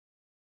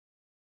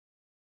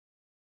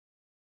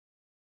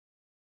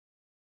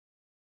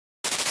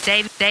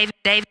David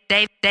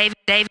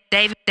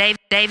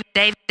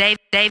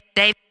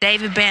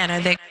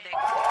Banner.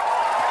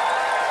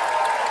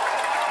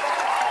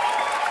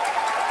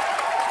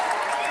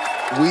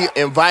 We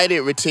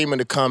invited Ratima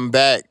to come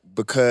back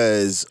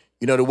because,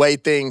 you know, the way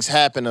things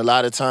happen a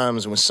lot of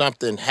times when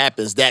something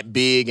happens that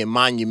big and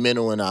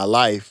monumental in our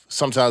life,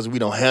 sometimes we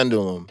don't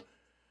handle them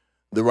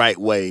the right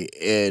way.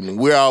 And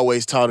we're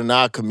always taught in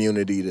our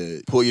community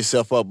to pull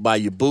yourself up by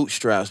your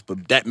bootstraps,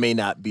 but that may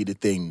not be the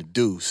thing to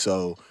do.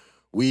 So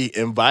we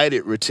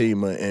invited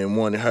Ratima and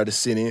wanted her to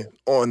sit in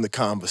on the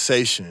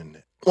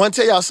conversation. I want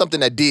to tell y'all something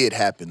that did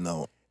happen,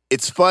 though.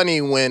 It's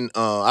funny when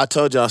I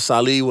told y'all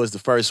Salih was the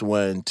first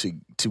one to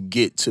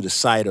get to the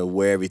site of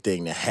where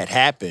everything that had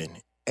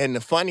happened. And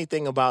the funny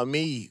thing about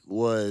me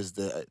was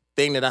the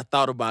thing that I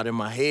thought about in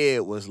my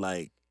head was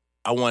like,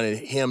 I wanted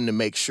him to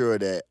make sure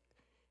that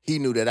he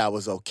knew that I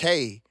was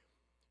okay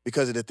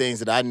because of the things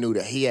that I knew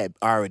that he had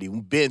already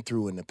been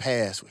through in the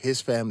past with his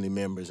family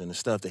members and the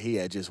stuff that he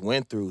had just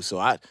went through. So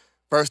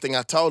first thing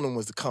I told him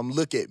was to come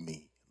look at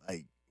me.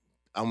 Like,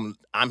 I'm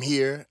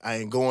here. I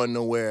ain't going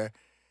nowhere.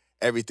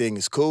 Everything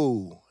is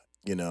cool.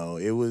 You know,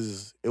 it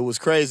was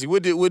crazy.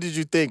 What did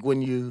you think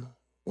when you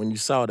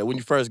saw that, when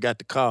you first got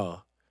the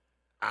call?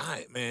 All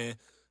right, man.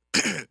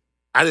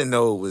 I didn't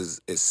know it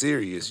was as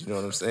serious, you know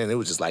what I'm saying? It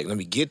was just like, let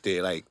me get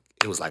there. Like,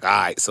 it was like, all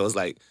right. So it's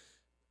like,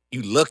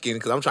 you looking,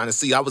 because I'm trying to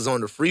see, I was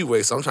on the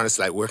freeway, so I'm trying to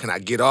see, like, where can I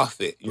get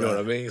off it? You know what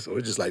I mean? So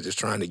we're just like, just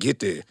trying to get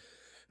there.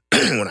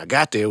 When I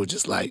got there, it was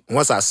just like,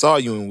 once I saw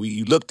you and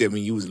you looked at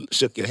me, you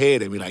shook your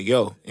head at me like,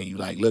 yo, and you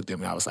like looked at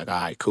me, I was like, all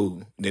right,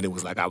 cool. And then it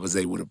was like I was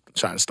able to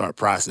try to start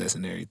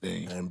processing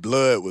everything. And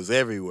blood was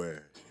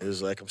everywhere. It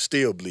was like I'm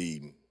still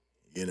bleeding.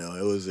 You know,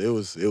 it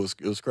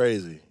was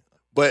crazy.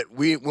 But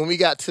when we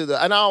got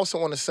to and I also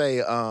want to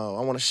say, I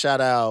want to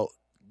shout out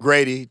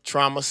Grady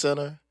Trauma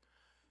Center.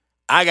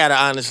 I gotta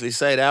honestly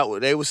say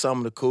they were some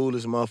of the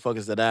coolest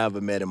motherfuckers that I ever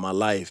met in my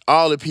life.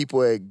 All the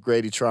people at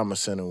Grady Trauma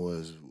Center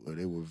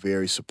they were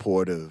very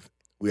supportive.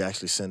 We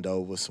actually sent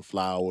over some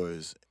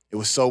flowers. It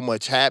was so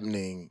much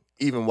happening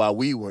even while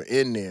we were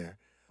in there.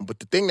 But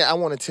the thing that I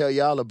want to tell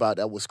y'all about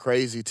that was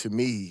crazy to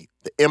me,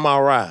 the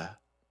MRI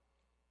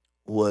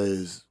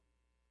was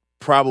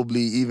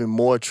probably even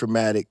more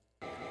traumatic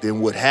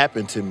than what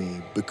happened to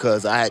me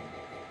because I had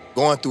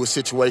gone through a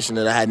situation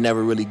that I had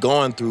never really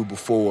gone through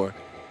before.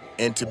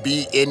 And to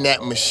be in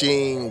that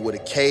machine with a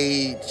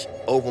cage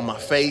over my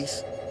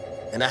face,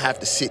 and I have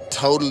to sit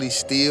totally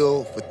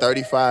still for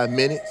 35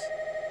 minutes.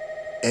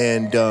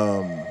 And,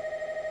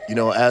 you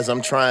know, as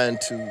I'm trying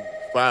to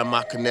find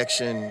my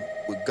connection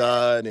with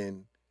God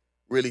and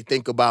really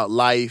think about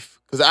life,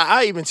 because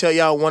I even tell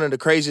y'all one of the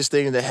craziest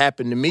things that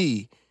happened to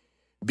me,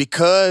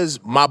 because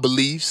my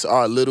beliefs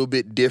are a little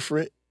bit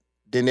different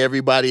than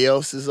everybody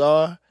else's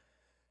are,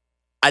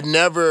 I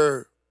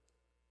never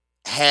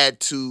had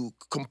to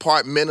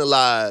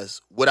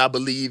compartmentalize what I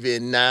believe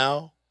in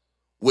now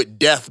with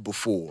death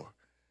before.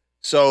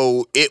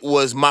 So it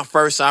was my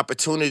first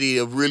opportunity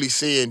of really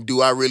seeing,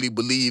 do I really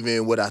believe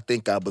in what I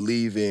think I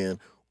believe in,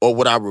 or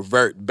would I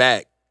revert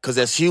back? Because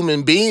as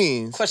human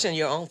beings... Question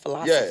your own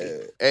philosophy.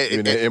 Yeah.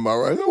 Am I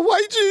right?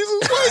 White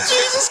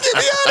Jesus, get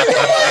me out of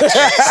here, white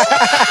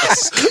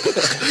Jesus!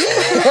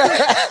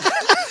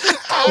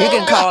 You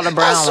can call the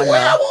brown one.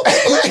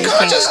 You can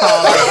call the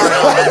brown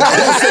one.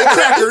 I said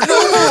cracker, no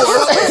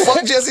more.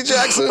 Fuck Jesse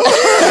Jackson.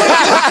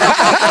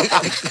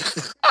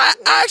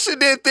 I actually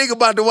did think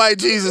about the white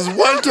Jesus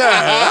one time.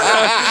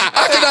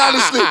 I can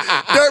honestly,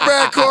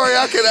 Dirtbag Corey,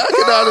 I can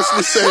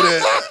honestly say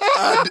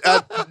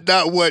that.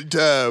 Not one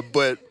time,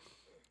 but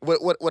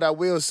what I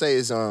will say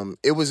is,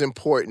 it was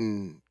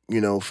important,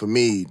 you know, for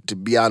me to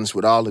be honest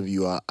with all of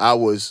you. I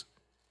was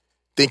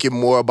thinking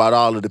more about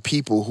all of the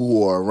people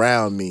who are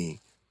around me.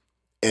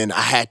 And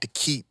I had to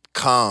keep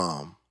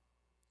calm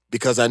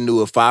because I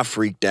knew if I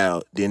freaked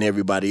out, then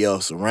everybody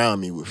else around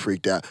me would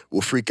freak out.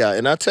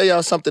 And I'll tell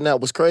y'all something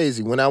that was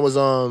crazy. When I was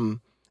in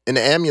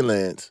the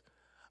ambulance,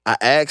 I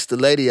asked the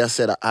lady, I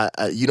said,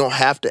 you don't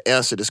have to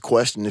answer this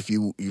question if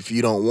you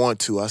don't want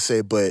to. I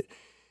said, but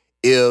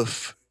I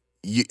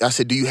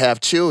said, do you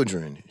have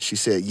children? She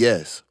said,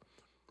 yes.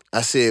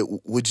 I said,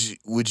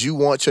 would you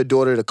want your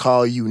daughter to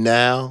call you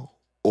now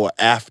or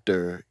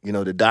after, you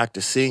know, the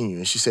doctor seeing you?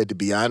 And she said, to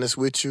be honest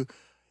with you,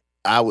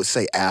 I would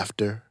say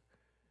after.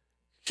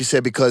 She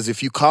said, because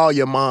if you call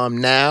your mom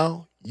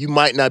now, you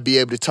might not be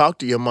able to talk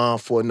to your mom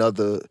for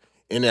another,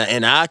 in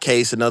our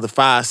case, another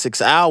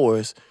 5-6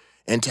 hours.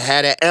 And to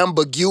have that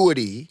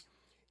ambiguity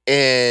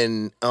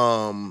and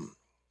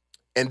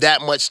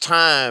that much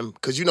time,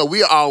 because, you know,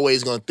 we're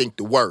always going to think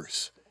the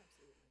worst.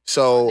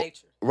 So,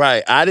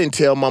 right, I didn't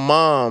talk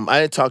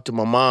to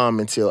my mom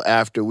until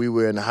after we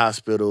were in the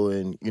hospital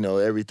and, you know,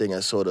 everything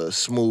had sort of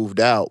smoothed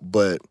out.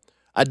 But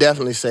I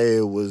definitely say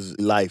it was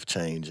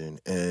life-changing.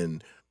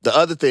 And the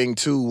other thing,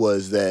 too,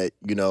 was that,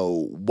 you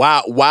know,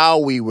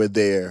 while we were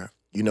there,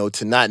 you know,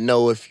 to not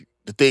know if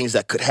the things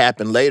that could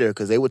happen later,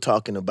 because they were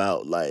talking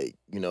about, like,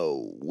 you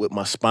know, with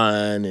my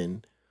spine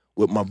and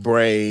with my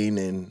brain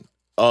and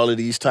all of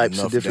these types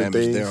Enough of different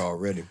damage things. there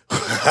already.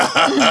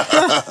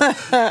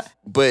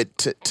 But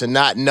to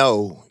not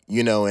know,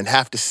 you know, and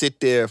have to sit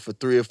there for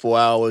 3 or 4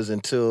 hours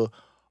until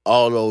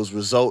all those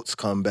results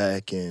come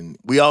back. And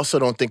we also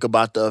don't think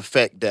about the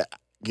effect that,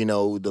 you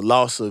know, the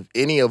loss of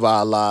any of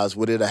our lives,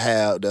 would it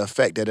have, the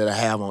effect that it'll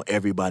have on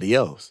everybody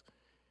else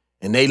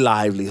and their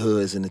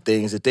livelihoods and the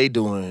things that they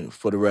doing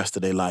for the rest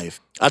of their life.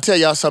 I'll tell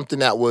y'all something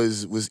that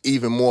was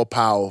even more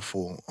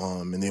powerful,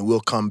 and then we'll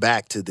come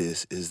back to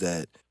this, is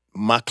that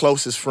my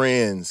closest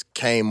friends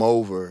came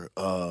over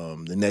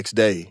the next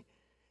day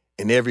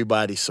and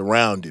everybody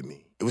surrounded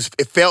me.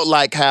 It felt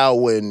like how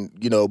when,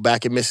 you know,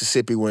 back in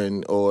Mississippi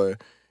or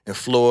in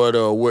Florida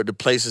or where the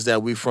places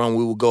that we from,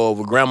 we would go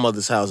over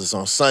grandmother's houses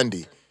on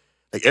Sunday.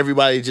 Like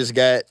everybody just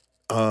got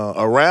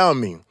around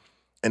me.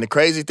 And the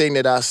crazy thing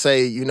that I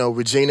say, you know,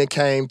 Regina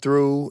came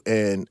through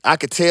and I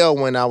could tell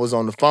when I was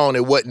on the phone,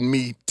 it wasn't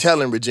me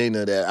telling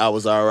Regina that I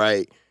was all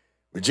right.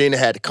 Regina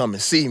had to come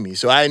and see me.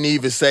 So I didn't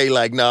even say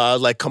like, no, I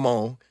was like, come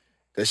on.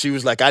 Because she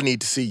was like, I need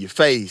to see your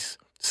face.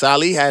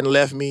 Sally hadn't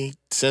left me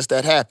since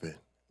that happened.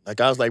 Like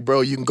I was like,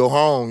 bro, you can go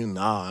home.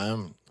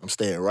 Nah, I'm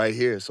staying right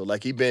here. So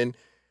like he been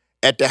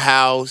at the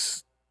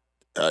house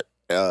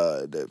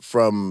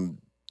from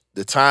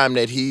the time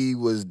that he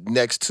was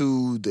next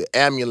to the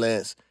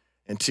ambulance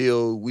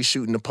until we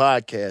shooting the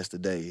podcast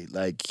today.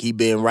 Like he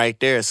been right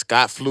there.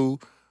 Scott flew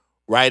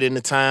right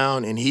into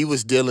town and he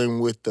was dealing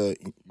with the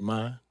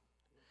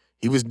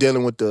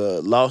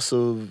loss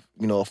of,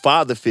 you know, a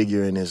father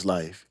figure in his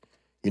life.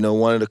 You know,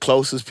 one of the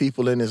closest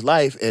people in his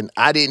life. And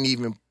I didn't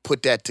even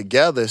put that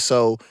together.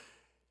 So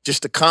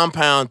just to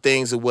compound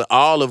things of what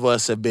all of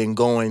us have been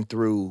going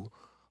through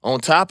on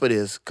top of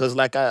this, because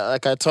like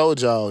I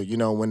told y'all, you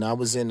know, when I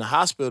was in the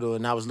hospital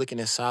and I was looking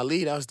at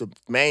Salih, that was the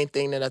main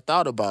thing that I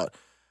thought about.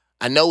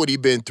 I know what he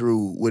been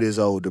through with his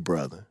older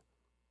brother.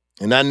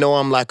 And I know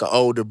I'm like an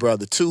older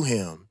brother to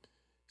him.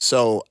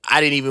 So I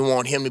didn't even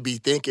want him to be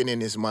thinking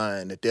in his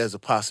mind that there's a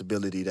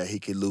possibility that he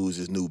could lose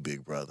his new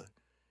big brother.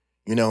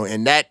 You know,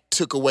 and that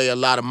took away a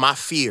lot of my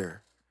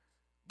fear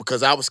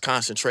because I was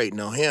concentrating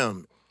on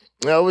him.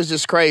 You know, it was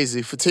just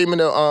crazy. Fatima,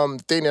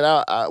 the thing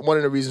that one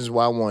of the reasons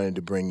why I wanted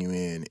to bring you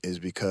in is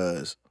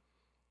because,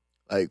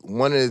 like,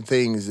 one of the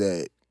things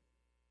that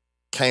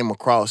came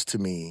across to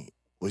me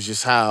was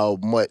just how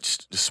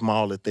much the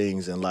smaller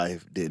things in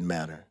life didn't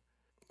matter.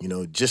 You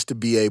know, just to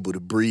be able to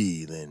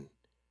breathe and,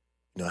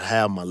 you know,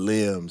 have my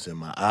limbs and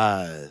my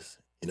eyes,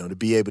 you know, to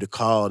be able to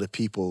call the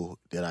people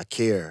that I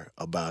care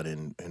about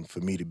and for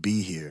me to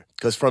be here.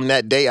 Because from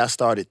that day, I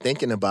started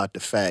thinking about the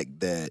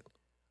fact that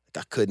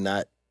I could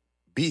not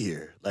be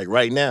here, like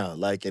right now,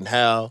 like, and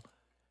how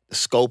the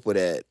scope of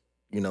that,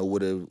 you know,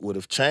 would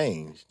have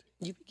changed.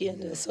 You begin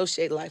to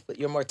associate life with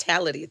your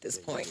mortality at this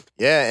point.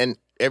 Yeah, and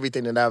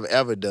everything that I've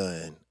ever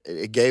done,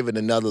 it gave it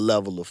another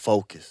level of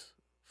focus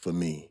for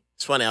me.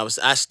 It's funny,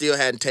 I still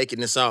hadn't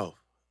taken this off.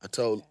 I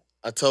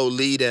told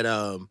Lee that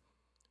I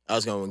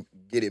was gonna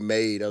get it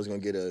made. I was gonna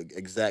get an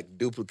exact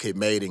duplicate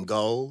made in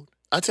gold.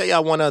 I'll tell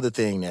y'all one other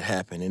thing that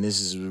happened, and this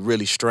is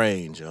really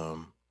strange.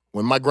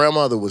 When my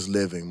grandmother was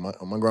living,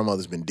 my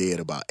grandmother's been dead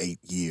about 8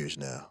 years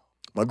now.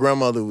 My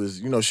grandmother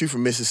was, you know, she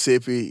from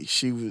Mississippi.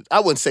 I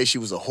wouldn't say she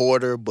was a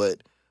hoarder,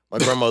 but my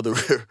grandmother,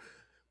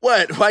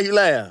 what? Why you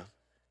laugh?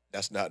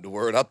 That's not the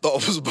word I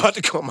thought was about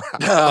to come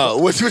out.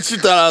 What you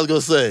thought I was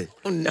gonna say?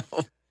 Oh, no.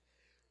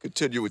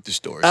 Continue with the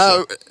story.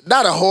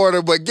 Not a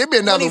hoarder, but give me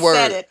another When he word.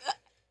 said it,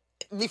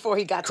 before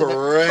he got to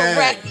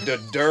Correct. the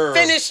The dirt.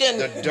 finishing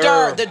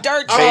The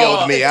dirt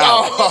bailed me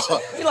out.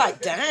 You're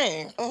like,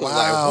 dang. Oh,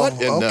 Wow. What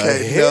in Okay,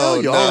 the hell? no,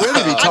 You no.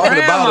 already be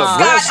talking about Grandma. a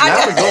breast. God,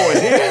 Now we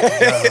going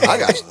here. I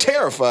got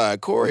terrified.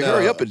 Corey,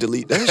 hurry up and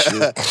delete that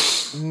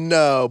shit.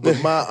 No,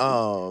 but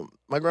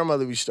my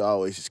grandmother used to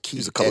always just keep.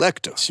 She's a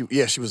collector. She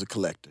was a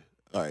collector.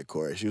 All right,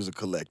 Corey, she was a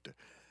collector,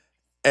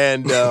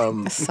 and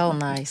That's so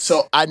nice.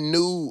 so I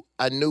knew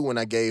when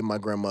I gave my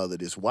grandmother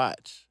this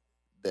watch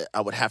that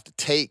I would have to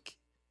take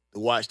the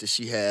watch that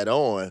she had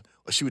on,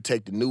 or she would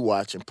take the new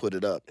watch and put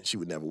it up, and she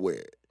would never wear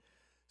it.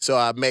 So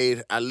I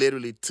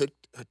literally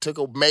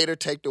made her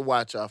take the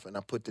watch off, and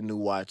I put the new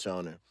watch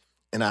on her,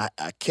 and I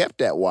kept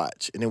that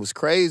watch, and it was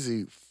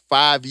crazy.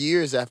 5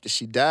 years after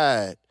she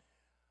died,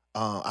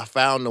 I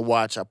found the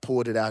watch, I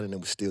pulled it out, and it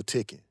was still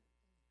ticking.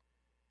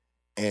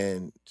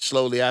 And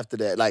slowly after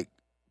that, like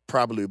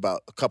probably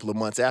about a couple of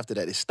months after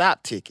that, it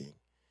stopped ticking.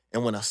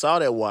 And when I saw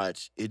that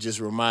watch, it just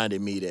reminded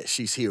me that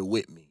she's here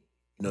with me.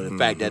 You know, the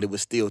fact that it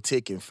was still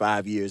ticking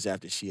 5 years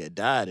after she had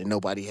died and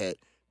nobody had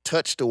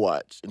touched the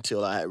watch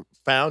until I had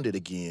found it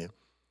again.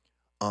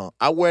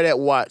 I wear that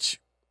watch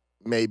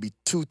maybe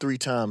 2-3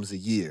 times a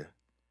year.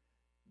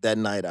 That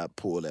night I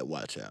pulled that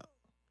watch out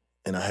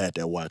and I had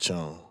that watch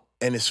on.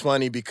 And it's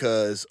funny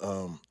because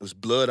there was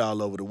blood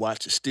all over the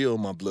watch. It's still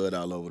my blood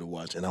all over the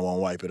watch, and I won't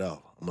wipe it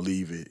off. I'm gonna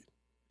leave it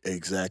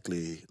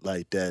exactly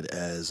like that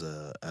as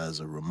a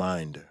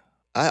reminder.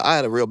 I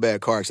had a real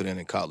bad car accident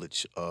in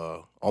college.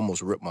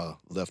 Almost ripped my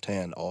left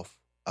hand off.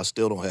 I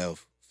still don't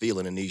have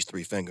feeling in these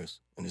 3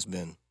 fingers, and it's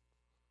been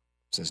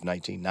since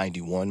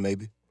 1991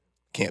 maybe.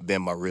 can't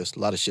bend my wrist. A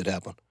lot of shit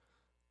happened.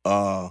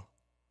 I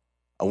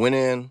went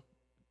in,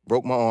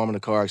 broke my arm in a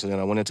car accident.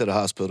 I went into the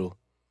hospital.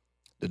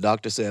 The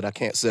doctor said, I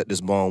can't set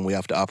this bone. We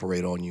have to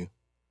operate on you.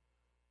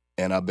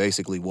 And I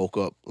basically woke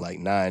up like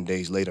 9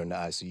 days later in the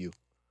ICU.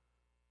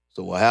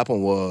 So what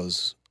happened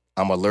was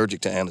I'm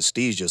allergic to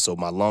anesthesia, so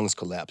my lungs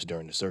collapsed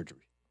during the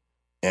surgery.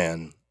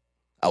 And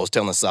I was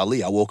telling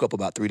Salih, I woke up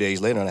about 3 days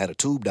later and I had a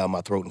tube down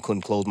my throat and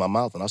couldn't close my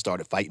mouth, and I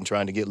started fighting,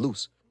 trying to get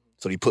loose.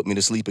 So he put me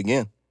to sleep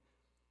again.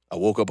 I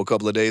woke up a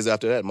couple of days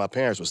after that, and my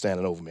parents were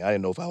standing over me. I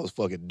didn't know if I was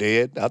fucking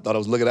dead. I thought I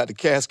was looking at the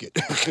casket.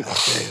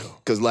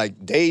 Because,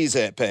 like, days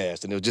had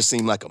passed, and it just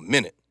seemed like a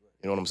minute.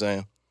 You know what I'm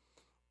saying?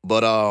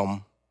 But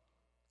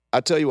I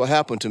tell you what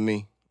happened to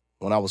me.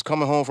 When I was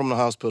coming home from the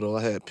hospital,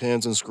 I had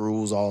pins and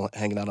screws all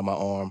hanging out of my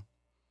arm.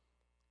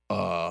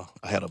 I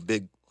had a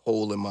big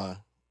hole in my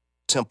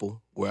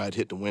temple where I'd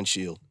hit the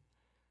windshield.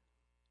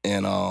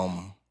 And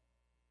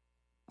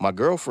my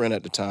girlfriend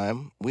at the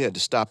time, we had to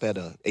stop at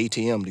a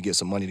ATM to get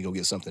some money to go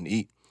get something to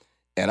eat.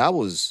 And I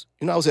was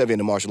heavy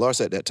into martial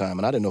arts at that time,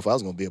 and I didn't know if I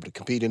was going to be able to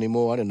compete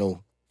anymore. I didn't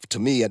know. To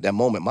me, at that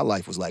moment, my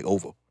life was like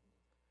over.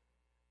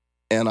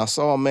 And I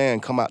saw a man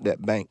come out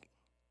that bank,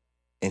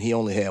 and he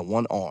only had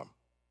one arm.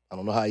 I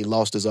don't know how he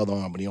lost his other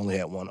arm, but he only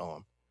had one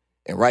arm.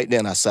 And right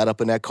then, I sat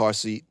up in that car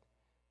seat,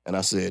 and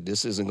I said,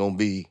 this isn't going to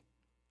be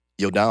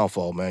your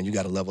downfall, man. You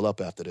got to level up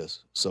after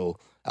this. So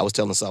I was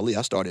telling Salih,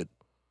 I started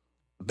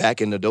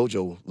back in the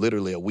dojo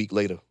literally a week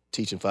later,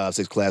 teaching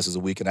 5-6 classes a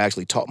week, and I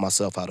actually taught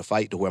myself how to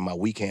fight to where my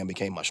weak hand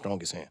became my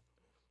strongest hand.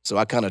 So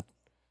I kind of,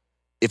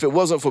 if it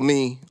wasn't for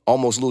me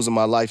almost losing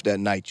my life that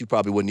night, you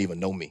probably wouldn't even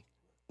know me,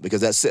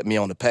 because that set me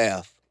on the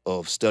path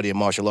of studying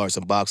martial arts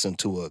and boxing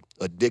to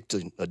a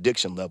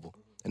addiction level.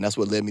 And that's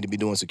what led me to be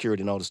doing security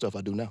and all the stuff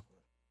I do now.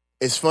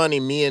 It's funny,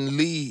 me and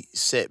Lee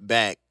set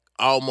back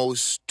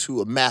almost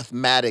to a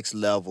mathematics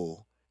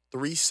level.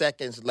 3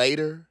 seconds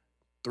later,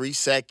 3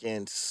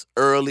 seconds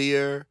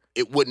earlier,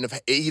 it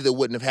either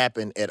wouldn't have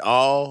happened at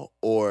all,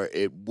 or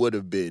it would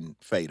have been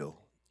fatal.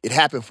 It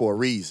happened for a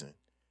reason.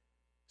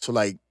 So,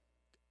 like,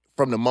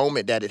 from the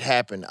moment that it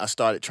happened, I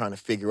started trying to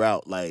figure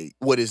out, like,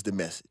 what is the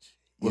message?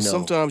 Well,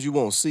 sometimes you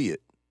won't see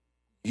it.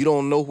 You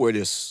don't know where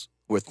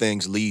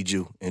things lead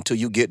you until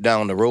you get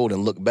down the road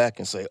and look back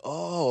and say,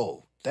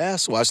 oh,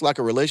 that's why. It's like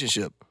a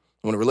relationship.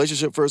 When a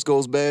relationship first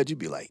goes bad, you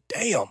be like,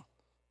 damn,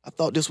 I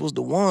thought this was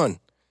the one.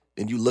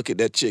 Then you look at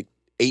that chick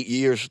 8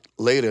 years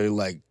later and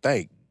like,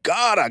 thank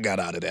God I got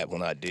out of that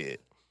when I did.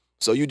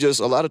 So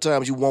a lot of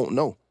times you won't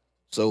know.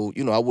 So,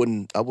 I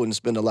wouldn't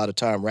spend a lot of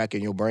time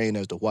racking your brain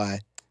as to why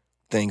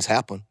things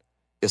happen.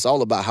 It's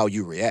all about how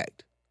you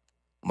react.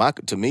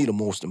 To me, the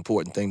most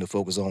important thing to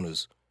focus on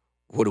is,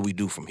 what do we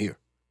do from here?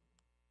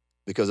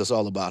 Because it's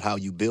all about how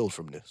you build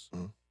from this.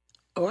 Mm-hmm.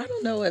 Oh, I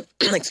don't know if,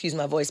 excuse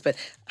my voice, but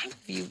I don't know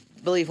if you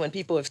believe when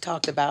people have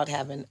talked about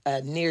having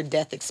a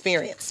near-death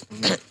experience.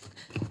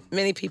 Mm-hmm.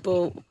 Many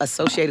people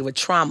associated with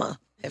trauma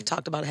have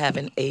talked about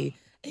having a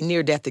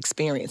near-death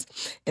experience,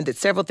 and that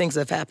several things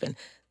have happened.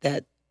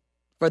 That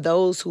for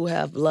those who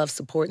have love,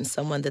 support, and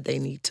someone that they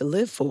need to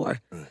live for,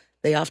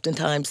 they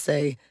oftentimes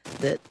say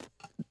that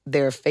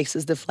there are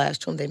faces that flash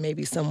to them. They may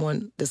be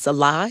someone that's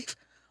alive,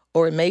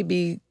 or it may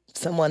be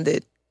someone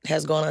that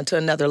has gone on to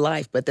another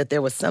life, but that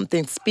there was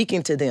something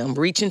speaking to them,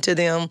 reaching to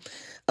them,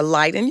 a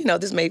light. And,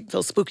 this may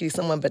feel spooky to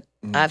someone, but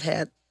I've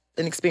had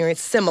an experience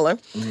similar,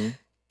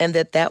 and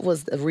that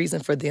was the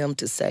reason for them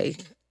to say,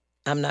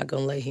 I'm not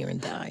going to lay here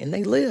and die. And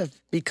they lived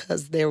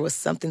because there was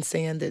something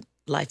saying that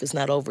life is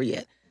not over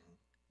yet.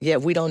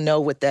 Yet we don't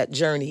know what that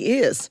journey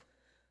is.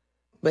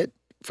 But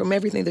from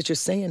everything that you're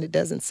saying, it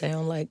doesn't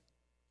sound like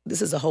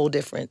this is a whole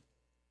different,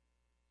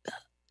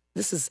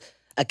 this is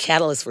a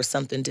catalyst for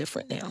something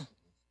different now.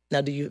 Now,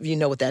 do you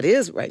know what that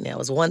is right now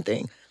is one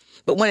thing.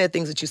 But one of the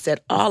things that you said,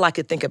 all I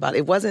could think about,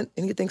 it wasn't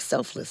anything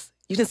selfless.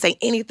 You didn't say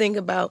anything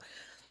about,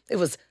 I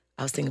was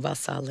thinking about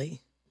Salih.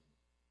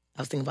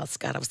 I was thinking about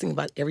Scott. I was thinking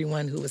about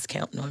everyone who was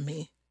counting on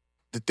me.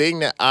 The thing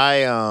that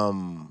I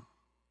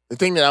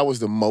was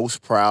the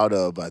most proud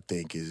of, I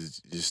think,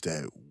 is just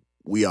that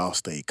we all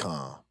stayed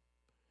calm.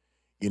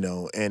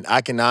 And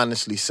I can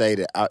honestly say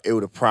that it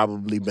would have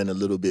probably been a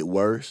little bit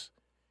worse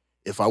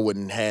if I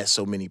wouldn't have had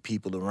so many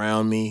people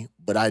around me.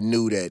 But I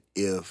knew that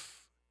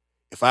if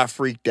I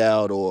freaked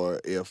out or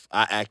if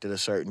I acted a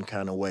certain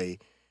kind of way,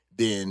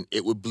 then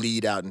it would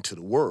bleed out into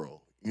the world.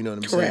 You know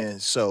what I'm saying?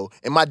 So,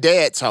 and my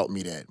dad taught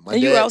me that.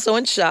 You were also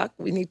in shock.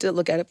 We need to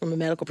look at it from a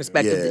medical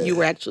perspective, that you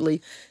were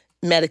actually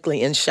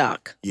medically in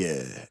shock.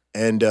 Yeah.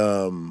 And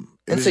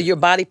so your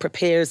body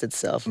prepares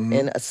itself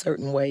in a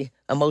certain way,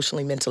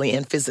 emotionally, mentally,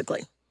 and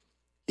physically.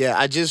 Yeah,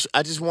 I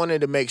just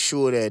wanted to make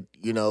sure that,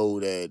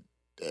 that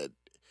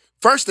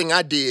first thing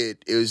I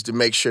did is to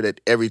make sure that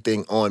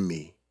everything on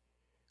me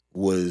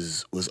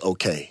was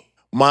okay.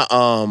 My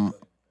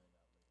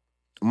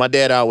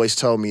dad always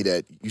told me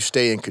that you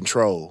stay in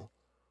control,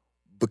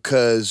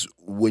 because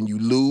when you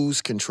lose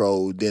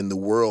control, then the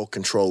world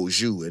controls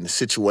you and the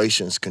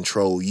situations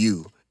control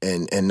you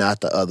and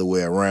not the other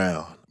way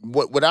around.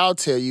 What I'll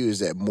tell you is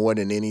that more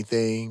than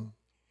anything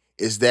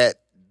is that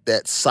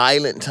that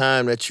silent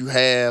time that you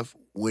have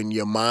when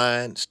your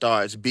mind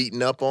starts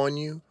beating up on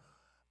you,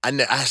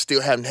 I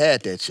still haven't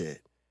had that yet.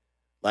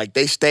 Like,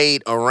 they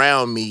stayed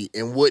around me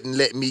and wouldn't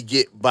let me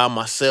get by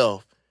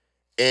myself.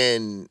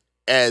 And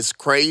as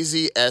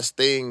crazy as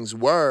things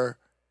were,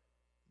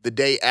 the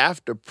day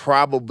after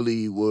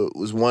probably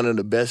was one of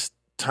the best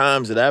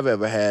times that I've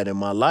ever had in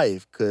my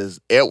life,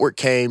 because Edward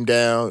came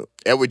down.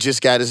 Edward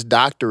just got his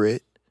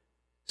doctorate.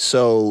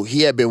 So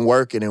he had been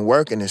working and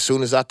working. As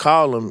soon as I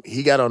called him,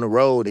 he got on the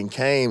road and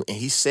came, and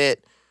he said,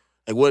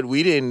 like,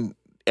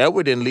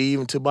 Edward didn't leave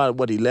until about,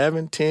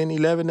 10,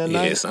 11 that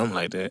night? Yeah, something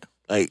like that.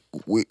 Like,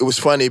 it was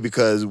funny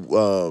because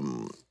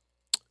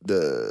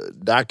the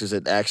doctors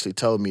had actually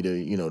told me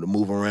to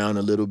move around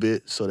a little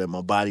bit so that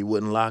my body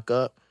wouldn't lock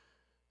up.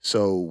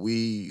 So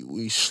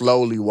we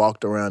slowly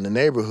walked around the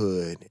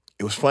neighborhood.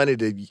 It was funny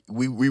that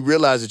we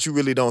realized that you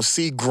really don't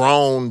see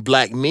grown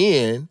black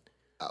men.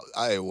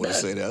 I didn't want to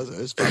say that.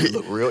 It's probably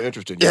look real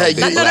interesting. Yeah,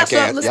 Y'all big black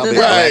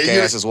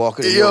asses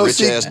walking in a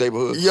rich-ass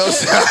neighborhood. We talked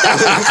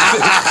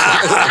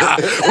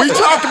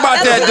about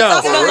that, though.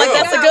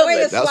 That's a good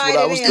one. That's what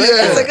I was That's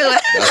a thinking. good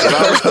one. That's what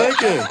I was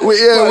thinking.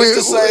 It's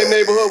the same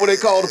neighborhood where they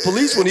called the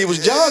police when he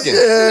was jogging.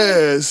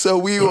 Yeah, so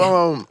we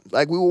were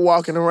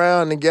walking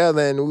around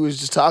together, and we was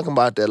just talking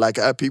about that. Like,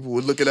 how people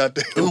were looking out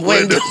the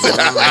windows.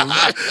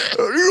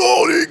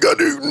 They got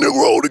these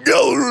Negro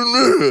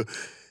together.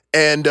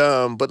 And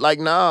but like,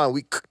 nah,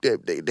 we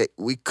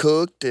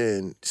cooked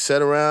and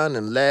sat around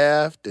and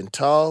laughed and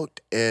talked,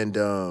 and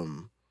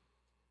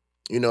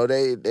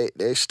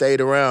they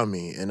stayed around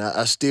me, and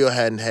I still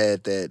hadn't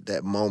had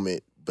that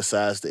moment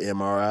besides the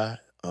MRI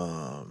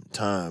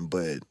time.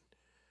 But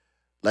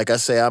like I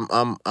say,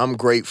 I'm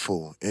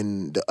grateful.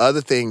 And the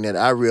other thing that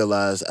I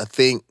realized, I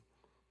think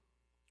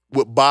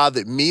what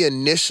bothered me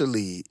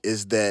initially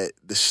is that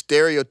the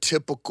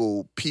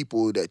stereotypical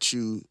people that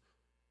you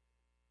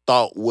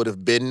thought would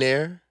have been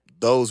there,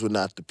 those were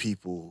not the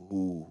people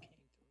who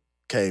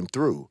came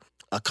through.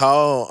 I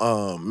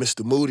called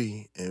Mr.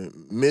 Moody and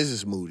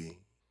Mrs. Moody.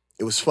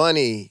 It was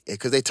funny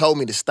because they told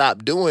me to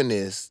stop doing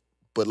this,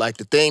 but like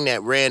the thing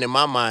that ran in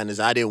my mind is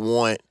I didn't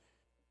want,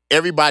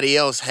 everybody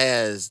else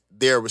has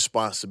their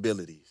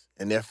responsibilities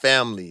and their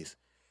families,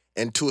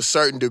 and to a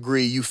certain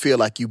degree you feel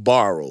like you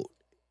borrowed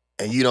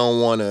and you don't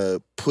want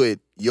to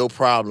put your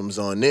problems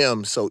on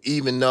them. So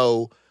even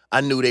though I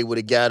knew they would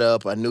have got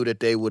up, I knew that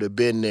they would have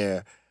been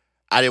there,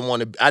 I didn't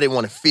want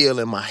to feel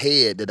in my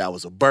head that I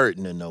was a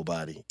burden to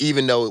nobody,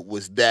 even though it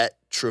was that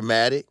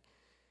traumatic.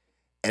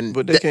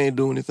 But they can't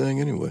do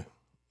anything anyway.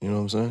 You know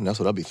what I'm saying? That's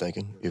what I be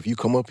thinking. If you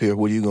come up here,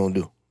 what are you gonna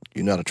do?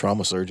 You're not a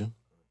trauma surgeon.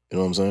 You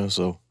know what I'm saying?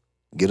 So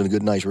get a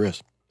good night's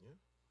rest.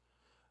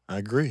 I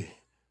agree.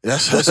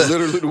 That's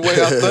literally the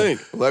way I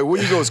think. Like, where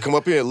you going? Come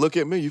up here and look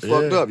at me. You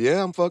fucked up.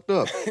 Yeah, I'm fucked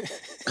up. 3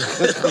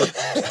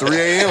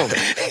 a.m.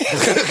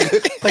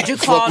 But you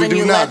called and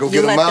you let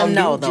them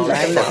know, though,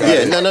 right?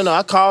 Yeah, no.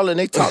 I called and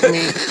they talked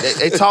me.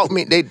 They talked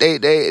me.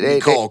 They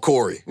called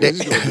Corey. What's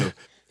he gonna do?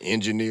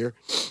 Engineer.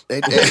 I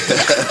can't.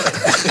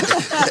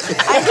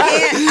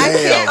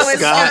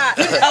 Scott.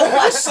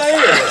 I'm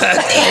saying.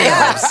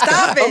 Damn,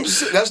 stop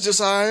it. That's just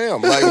how I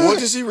am. Like, what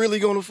is he really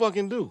gonna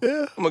fucking do?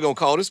 Yeah. Am I gonna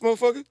call this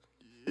motherfucker?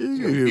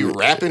 You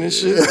rapping and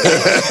shit?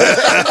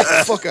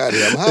 Fuck out of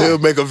here. I'm high. He'll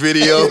make a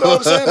video. You know what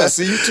I'm saying? I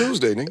see you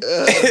Tuesday,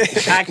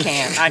 nigga. I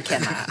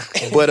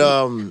cannot. But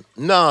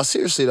no,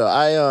 seriously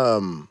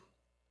though,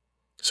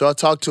 so I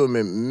talked to him,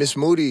 and Miss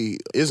Moody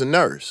is a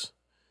nurse.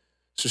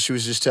 So she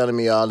was just telling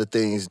me all the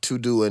things to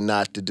do and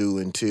not to do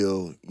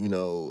until,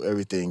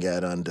 everything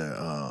got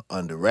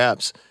under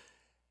wraps.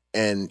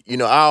 And,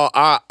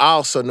 I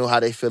also know how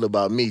they feel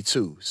about me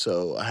too.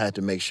 So I had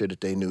to make sure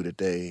that they knew that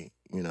they,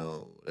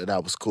 that I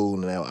was cool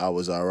and that I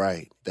was all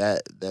right.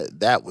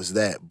 That was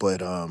that. But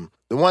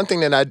the one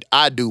thing that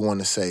I do want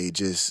to say,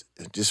 just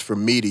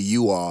from me to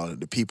you all,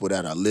 the people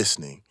that are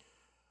listening,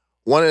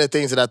 one of the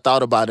things that I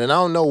thought about, and I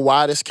don't know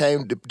why this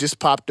just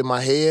popped in my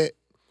head,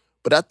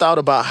 but I thought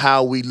about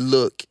how we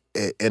look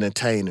at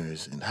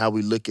entertainers and how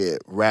we look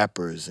at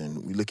rappers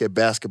and we look at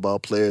basketball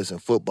players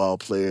and football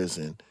players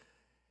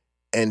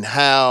and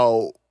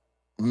how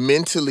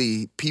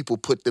mentally people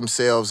put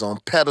themselves on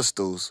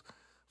pedestals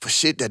for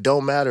shit that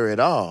don't matter at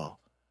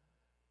all.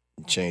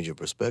 Change your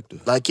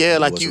perspective. Like, yeah,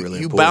 like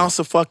you bounce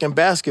a fucking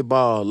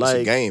basketball. Like,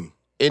 it's a game.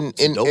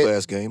 It's a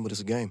dope-ass game, but it's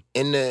a game.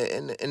 In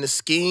the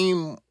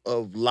scheme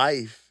of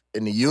life,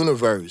 in the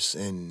universe,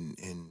 and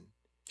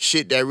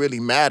shit that really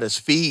matters,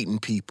 feeding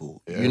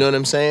people. Yeah. You know what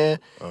I'm saying?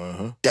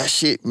 Uh-huh. That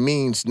shit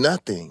means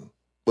nothing.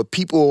 But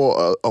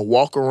people are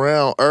walk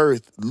around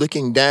Earth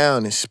looking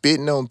down and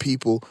spitting on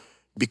people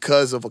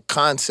because of a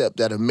concept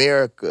that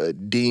America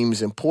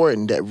deems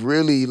important that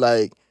really,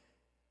 like,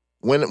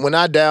 when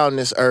I die on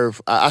this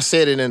earth, I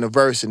said it in a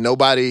verse and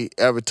nobody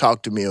ever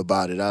talked to me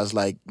about it. I was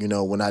like,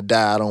 when I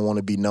die, I don't want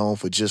to be known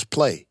for just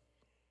play.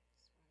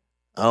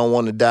 I don't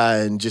want to die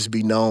and just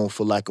be known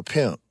for like a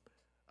pimp.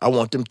 I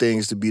want them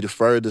things to be the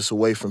furthest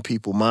away from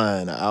people's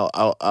mind. I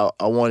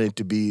want it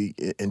to be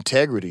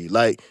integrity.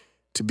 Like,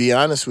 to be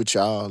honest with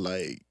y'all,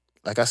 like,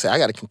 like I said, I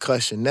got a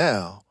concussion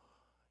now.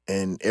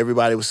 And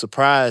everybody was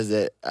surprised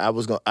that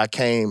I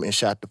came and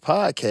shot the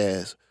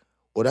podcast.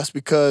 Well, that's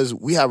because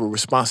we have a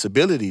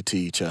responsibility to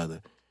each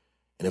other.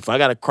 And if I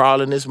got to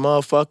crawl in this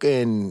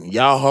motherfucker and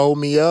y'all hold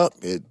me up,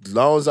 as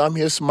long as I'm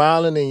here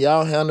smiling and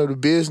y'all handle the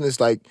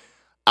business, like,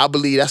 I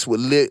believe that's what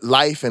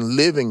life and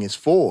living is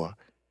for.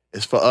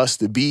 It's for us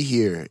to be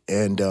here.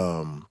 And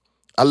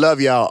I love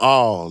y'all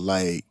all.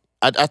 Like,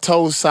 I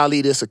told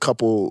Sally this a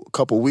couple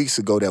weeks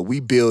ago that we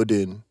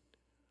building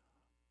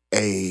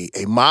a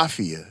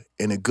mafia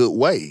in a good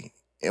way.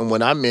 And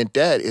when I meant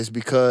that is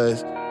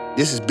because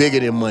this is bigger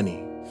than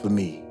money for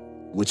me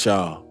with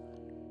y'all.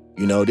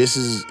 You know, this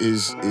is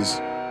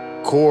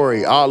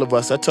Corey, all of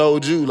us. I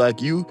told you,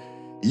 like, you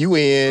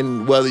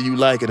in whether you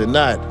like it or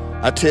not.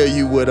 I tell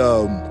you what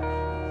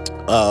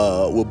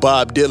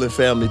Bob Dylan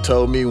family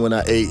told me when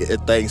I ate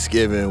at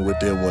Thanksgiving with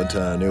them one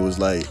time. It was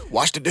like,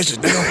 wash the dishes,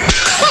 nigga.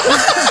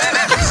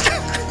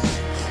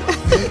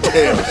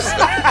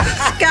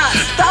 Scott,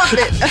 stop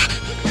it.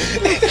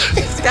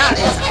 Scott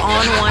is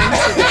on one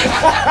today.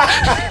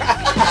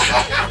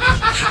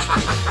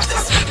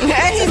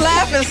 And he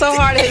laughing so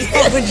hard at his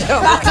own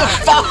joke.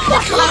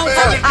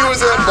 Imagine you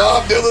was at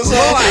Bob Dylan's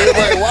house. He was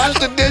like, wash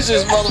the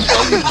dishes,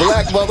 motherfucker. You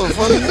black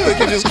motherfucker. You think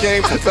you just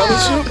came for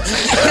fellowship?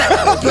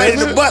 Playing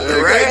the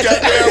butler, right?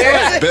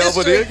 Goddamn right.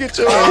 Belvedere, get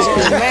your ass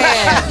Oh,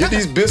 man. Get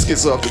these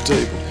biscuits off the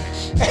table.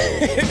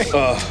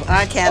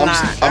 I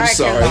cannot. I'm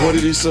sorry. What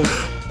did he say?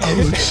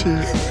 Oh,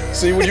 shit.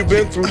 See, when you've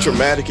been through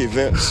traumatic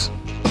events,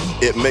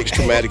 it makes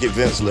traumatic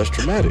events less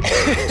traumatic.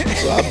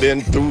 So I've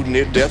been through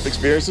near-death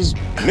experiences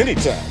many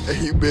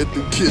times. You been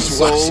through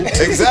dishwashing.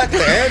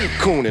 Exactly, and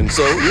cooning.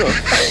 So, you know.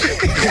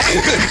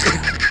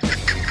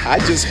 I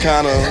just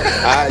kind of,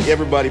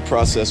 everybody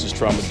processes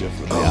trauma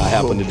differently. I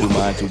happen to do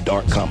mine through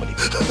dark comedy.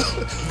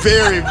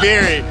 Very,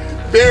 very,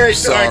 very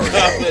dark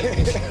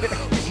comedy.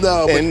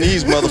 No, but And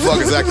these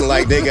motherfuckers acting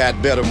like they got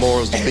better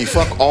morals than me.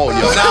 Fuck all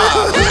y'all.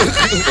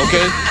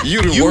 Okay?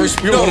 You're one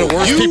of the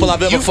worst people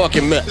I've ever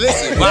fucking met.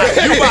 Listen, you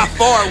by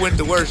far went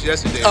the worst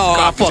yesterday. Oh,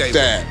 fuck table.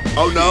 that.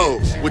 oh no,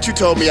 what you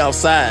told me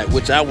outside,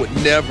 which I would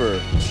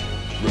never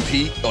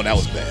repeat. Oh, that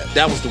was bad.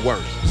 That was the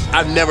worst.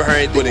 I've never heard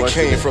anything But it worse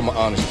came than from an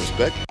honest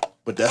perspective.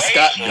 But that's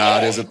Scott.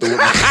 God isn't through with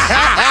me.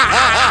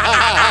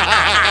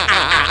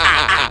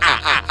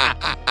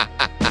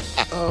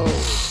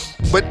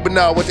 But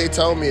no, what they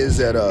told me is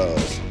that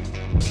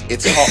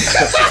it's hard.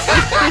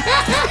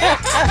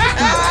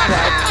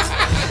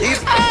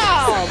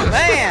 Oh,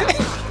 man.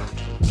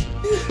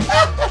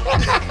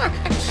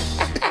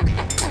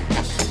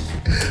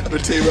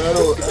 But Tima,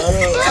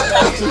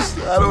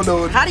 I don't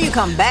know. How do you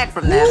come back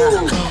from that?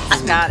 Huh?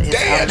 Scott is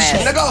a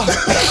mess.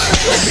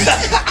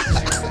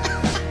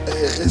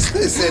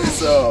 They said it's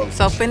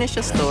So finish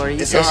your story.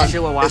 You it's said hard.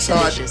 you were It's washing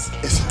hard. dishes.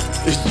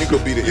 You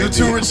gonna be the You Indian.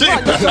 too,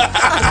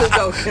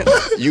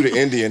 Ratima. You the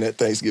Indian at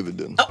Thanksgiving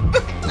dinner.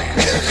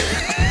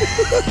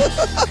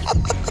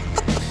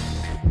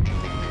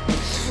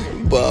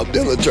 Bob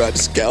Dylan tried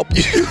to scalp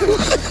you,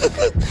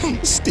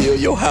 steal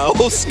your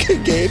house,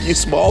 gave you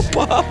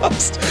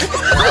smallpox.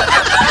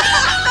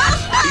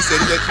 He said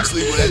he let you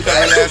sleep with that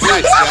guy last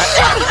night, Scott.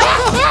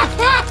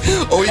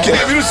 Oh, he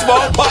gave you the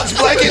smallpox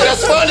blanket?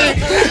 That's funny.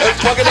 That's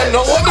fucking,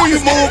 no wonder you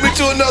moved me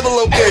to another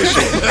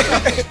location.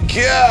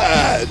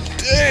 God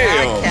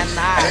damn. I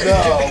cannot.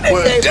 No,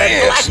 but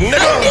Dance,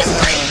 nigga.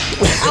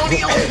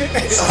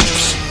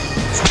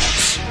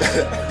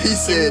 he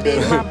said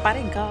that. My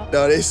bodyguard.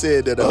 No, they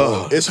said that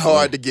it's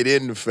hard to get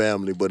in the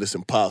family, but it's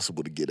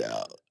impossible to get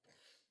out.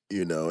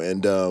 You know,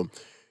 and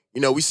you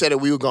know, we said that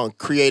we were gonna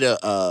create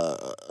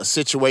a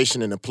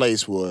situation in a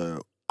place where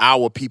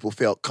our people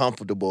felt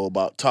comfortable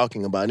about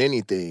talking about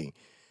anything.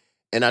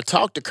 And I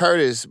talked to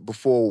Curtis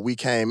before we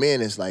came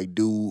in. It's like,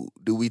 do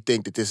we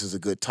think that this is a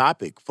good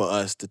topic for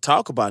us to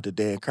talk about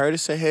today? And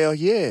Curtis said, hell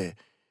yeah.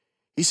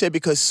 He said,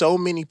 because so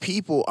many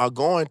people are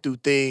going through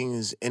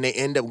things and they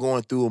end up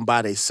going through them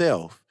by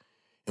themselves.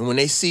 And when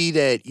they see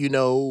that, you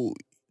know,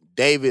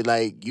 David,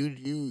 like,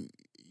 you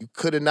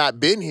could have not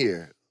been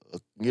here.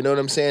 You know what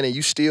I'm saying? And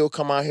you still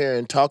come out here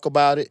and talk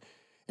about it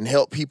and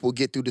help people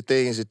get through the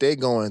things that they're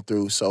going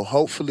through. So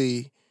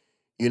hopefully,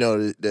 you know,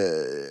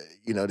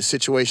 the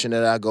situation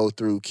that I go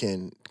through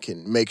can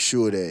make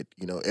sure that,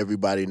 you know,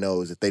 everybody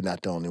knows that they're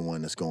not the only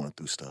one that's going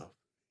through stuff,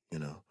 you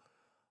know.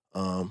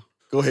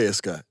 Go ahead,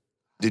 Scott.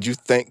 Did you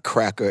thank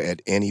Cracker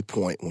at any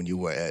point when you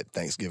were at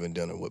Thanksgiving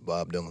dinner with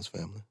Bob Dylan's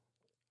family?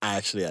 I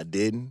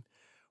didn't.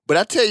 But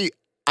I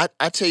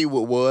tell you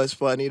what was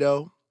funny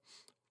though.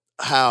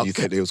 How You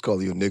think they was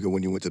calling you a nigga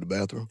when you went to the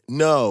bathroom?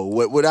 No,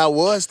 what I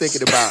was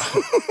thinking about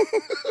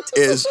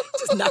is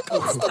Just not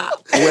gonna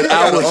stop. when I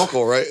I had an was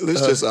uncle, right? Let's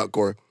just out,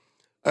 Corey.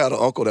 I had an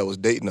uncle that was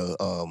dating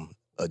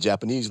a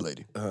Japanese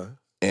lady,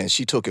 and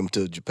she took him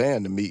to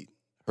Japan to meet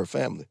her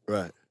family.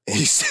 right. And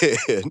he said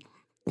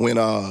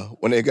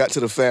when they got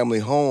to the family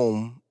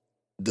home,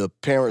 the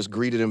parents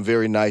greeted him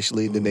very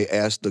nicely. Then they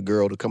asked the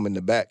girl to come in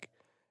the back.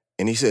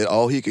 And he said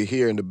all he could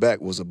hear in the back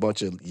was a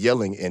bunch of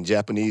yelling in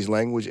Japanese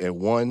language and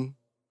one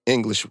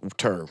English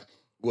term.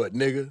 What,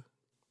 nigga?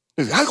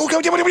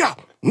 Nigga.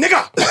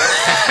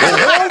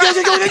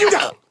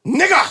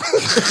 Nigga.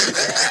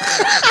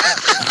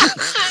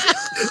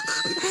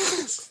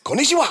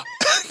 Konnichiwa.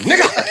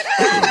 Nigga.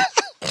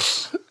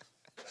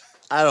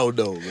 I don't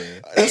know,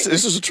 man. This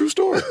is a true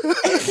story.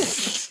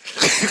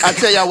 I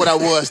tell y'all what I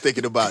was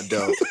thinking about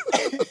though.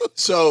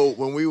 So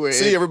when we were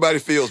everybody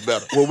feels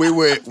better. when we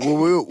were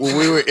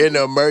in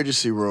the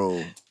emergency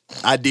room,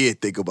 I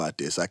did think about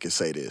this. I can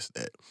say this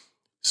that.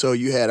 So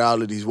you had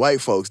all of these white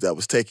folks that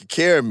was taking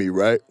care of me,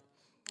 right?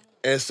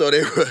 And so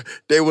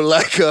they were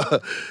like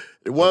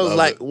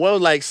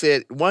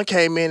one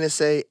came in and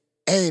say,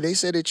 "Hey, they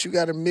said that you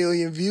got 1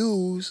 million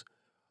views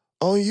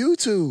on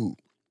YouTube."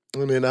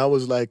 And then I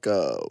was like,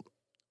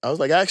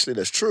 actually,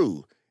 that's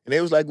true. And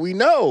they was like, we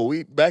know.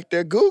 We back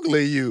there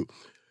Googling you.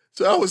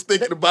 So I was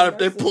thinking about if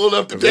they pulled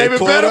up the David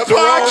Better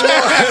podcast.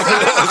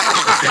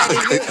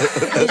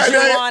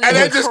 and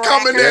they just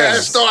come in there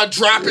and start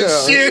dropping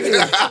shit.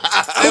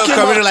 They'll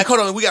come in there like, hold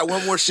on, we got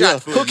one more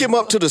shot. Hook him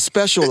up to the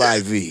special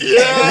IV.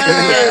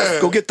 Yeah.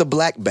 Go get the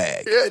black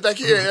bag. Yeah, like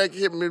here,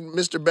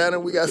 Mr. Banner,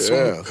 we got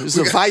some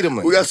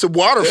vitamin. We got some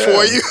water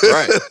for you.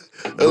 Right.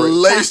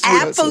 Laced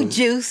with Apple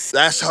juice.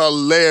 That's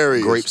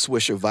hilarious. Grape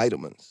Swisher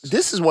vitamins.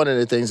 This is one of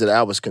the things that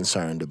I was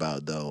concerned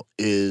about, though,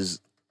 is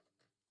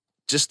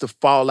just the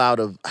fallout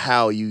of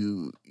how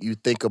you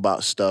think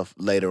about stuff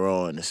later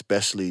on,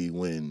 especially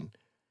when,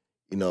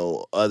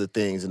 other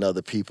things and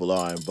other people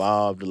are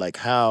involved. Like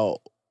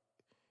how,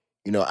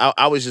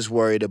 I was just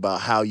worried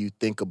about how you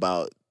think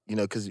about,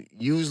 because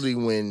usually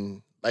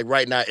when, like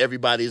right now,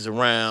 everybody's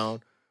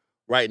around.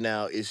 Right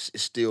now, it's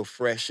still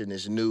fresh and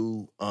it's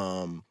new.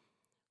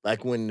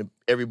 Like when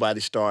everybody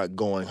started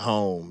going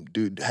home,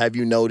 dude, have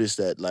you noticed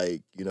that,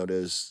 like,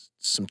 there's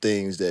some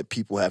things that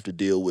people have to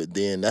deal with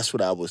then? That's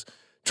what I was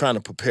trying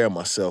to prepare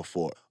myself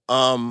for.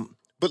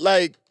 But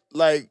like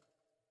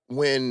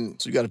when...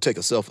 So you got to take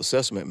a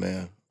self-assessment,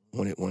 man,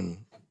 when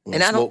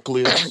and smoke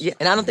clears. Yeah,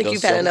 and I don't think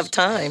you've had enough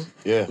time.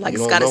 Yeah. Like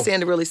Scott is saying,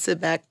 to really sit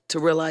back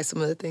to realize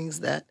some of the things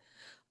that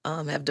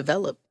have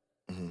developed.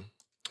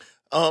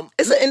 Mm-hmm.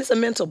 It's a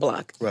mental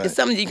block. Right. It's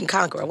something you can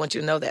conquer. I want you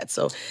to know that.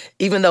 So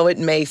even though it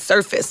may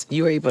surface,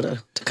 you were able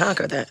to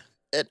conquer that.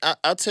 And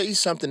I'll tell you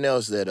something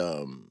else that,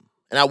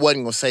 and I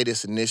wasn't going to say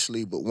this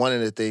initially, but one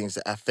of the things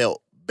that I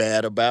felt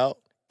bad about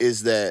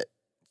is that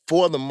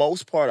for the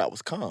most part, I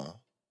was calm.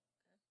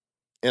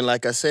 And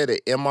like I said,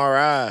 the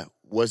MRI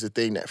was the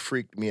thing that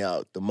freaked me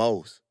out the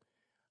most.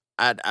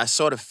 I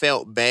sort of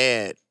felt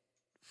bad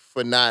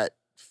for not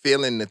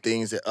feeling the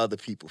things that other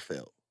people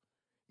felt.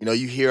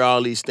 You hear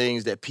all these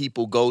things that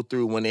people go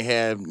through when they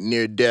have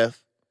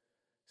near-death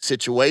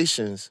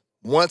situations.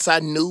 Once I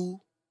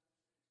knew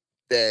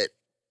that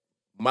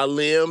my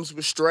limbs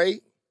were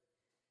straight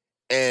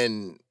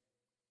and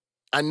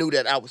I knew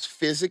that I was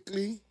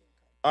physically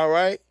all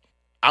right,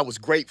 I was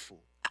grateful.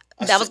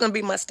 That was going to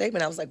be my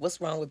statement. I was like,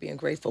 what's wrong with being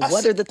grateful?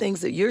 What are the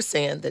things that you're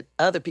saying that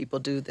other people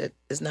do that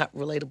is not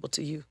relatable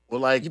to you? Well,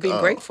 like... You being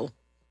grateful.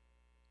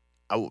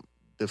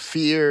 The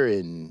fear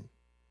and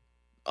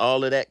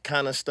all of that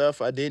kind of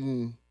stuff, I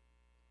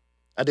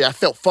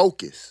felt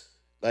focused,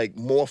 like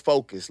more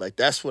focused. Like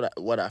that's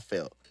what I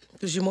felt.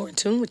 Because you're more in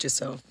tune with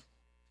yourself.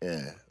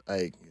 Yeah.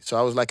 Like, so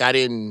I was like, I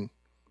didn't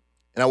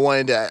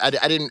want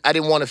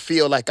to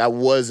feel like I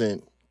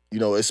wasn't,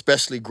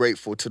 especially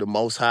grateful to the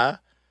Most High.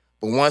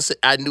 But once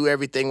I knew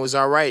everything was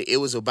all right, it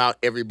was about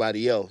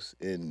everybody else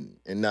and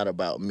not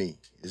about me.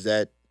 Is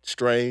that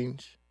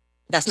strange?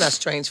 That's not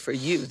strange for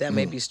you. That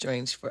may be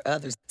strange for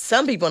others.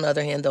 Some people, on the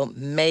other hand, though,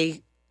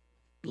 may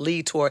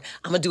lead toward,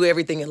 I'm going to do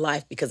everything in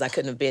life because I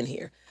couldn't have been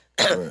here.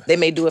 Right. They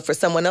may do it for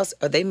someone else,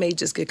 or they may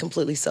just get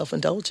completely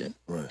self-indulgent,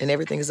 right, and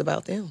everything is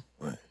about them.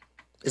 Right.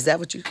 Is that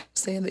what you're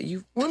saying that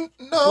you want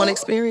to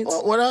experience?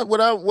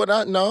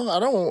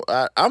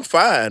 I'm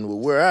fine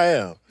with where I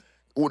am.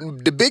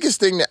 The biggest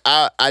thing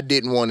that I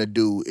didn't want to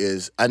do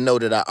is I know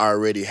that I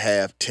already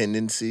have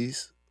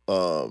tendencies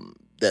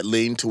that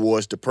lean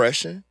towards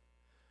depression.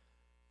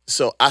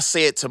 So I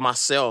said to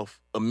myself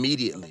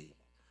immediately,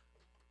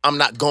 I'm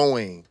not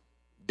going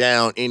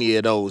down any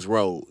of those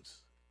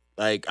roads.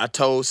 Like I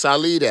told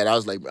Salih that, I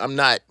was like, I'm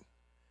not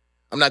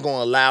going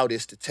to allow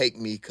this to take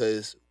me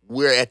because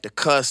we're at the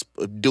cusp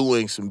of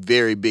doing some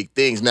very big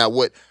things. Now,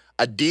 what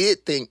I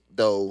did think,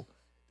 though,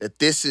 that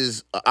this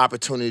is an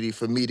opportunity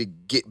for me to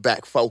get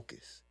back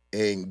focused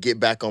and get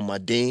back on my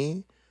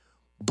deen.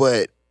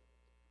 But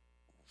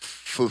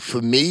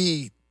for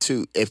me,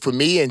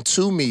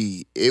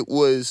 it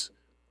was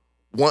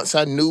once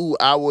I knew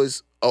I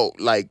was,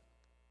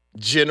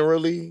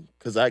 generally,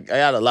 because I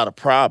had a lot of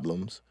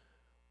problems.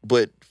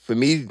 But for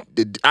me,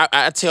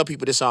 I tell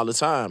people this all the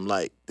time,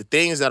 like, the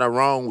things that are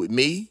wrong with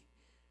me,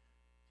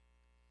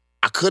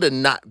 I could have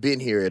not been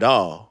here at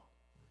all.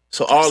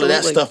 So all of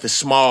that stuff is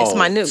small. It's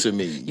minute to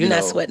me. You're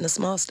not sweating the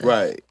small stuff.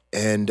 Right.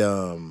 And,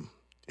 I'm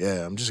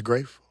just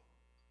grateful.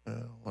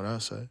 What I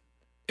say.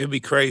 It'd be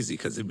crazy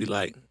because it'd be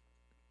like,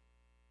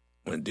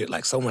 when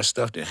like so much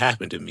stuff that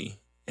happened to me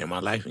in my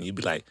life, and you'd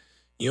be like,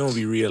 you don't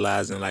be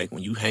realizing, like,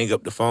 when you hang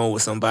up the phone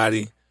with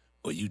somebody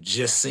or you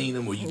just seen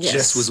them, or you Yes.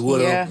 just was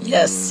with Yeah. them.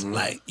 Yes.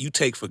 Like, you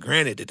take for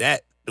granted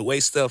that the way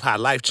stuff, how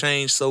life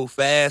changed so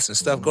fast and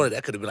stuff going,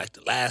 that could have been like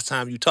the last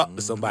time you talked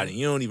to somebody. And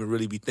you don't even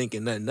really be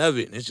thinking nothing of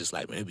it. And it's just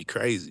like, man, it'd be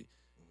crazy.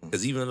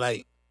 Because even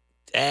like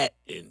that,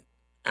 and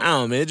I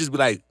don't know, man, it just be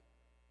like,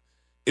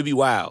 it'd be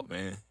wild,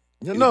 man.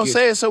 No,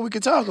 say it so we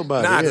can talk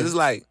about Nah, it. because it's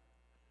like,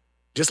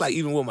 just like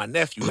even with my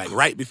nephew, like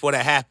right before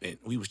that happened,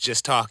 we was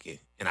just talking.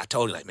 And I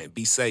told him, like, man,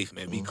 be safe,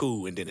 man, be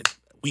cool. And then a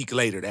week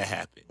later, that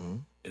happened.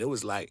 And it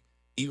was like,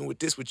 even with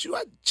this with you,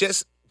 I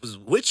just was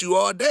with you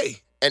all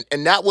day.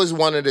 And that was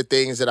one of the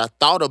things that I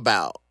thought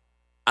about.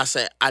 I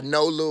said, I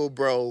know little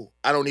bro,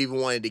 I don't even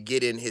want it to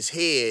get in his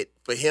head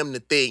for him to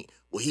think,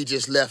 well, he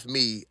just left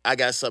me. I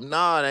got something.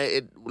 Nah,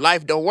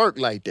 life don't work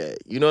like that.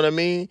 You know what I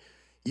mean?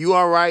 You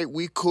all right,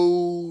 we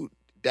cool,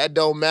 that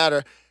don't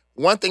matter.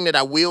 One thing that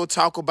I will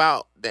talk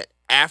about, that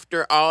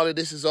after all of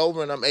this is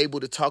over and I'm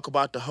able to talk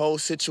about the whole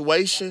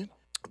situation,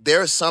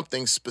 there's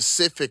something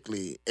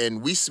specifically,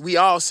 and we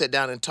all sat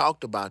down and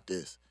talked about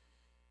this.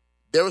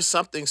 There was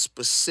something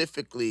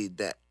specifically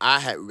that I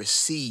had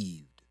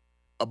received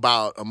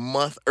about a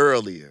month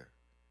earlier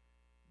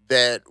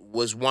that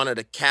was one of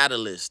the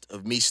catalysts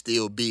of me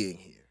still being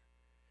here.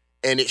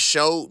 And it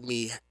showed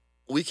me,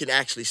 we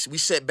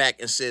sat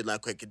back and said,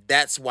 like, okay,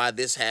 that's why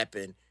this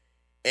happened.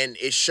 And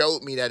it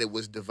showed me that it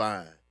was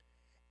divine.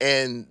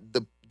 And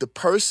the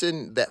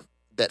person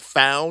that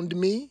found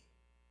me,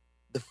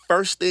 the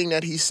first thing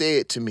that he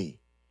said to me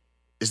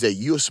is that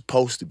you're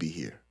supposed to be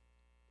here.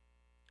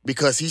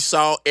 Because he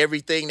saw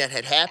everything that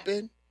had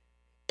happened,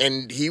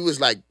 and he was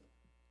like,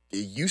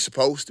 you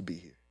supposed to be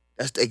here.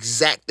 That's the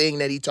exact thing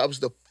that he taught. It was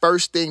the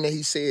first thing that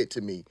he said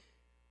to me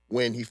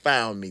when he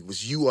found me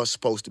was, you are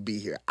supposed to be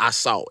here. I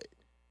saw it.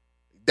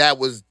 That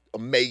was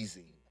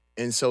amazing.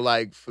 And so,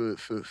 like,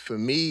 for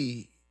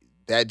me,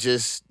 that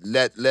just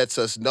lets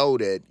us know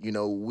that, you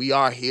know, we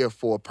are here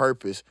for a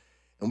purpose,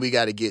 and we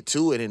got to get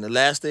to it. And the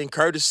last thing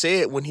Curtis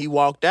said when he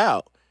walked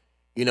out,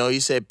 you know, he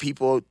said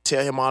people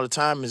tell him all the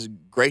time, it's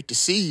great to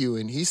see you.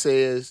 And he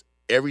says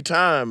every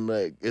time,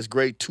 like, it's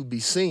great to be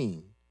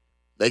seen.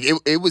 Like,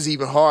 it was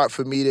even hard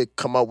for me to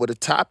come up with a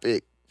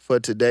topic for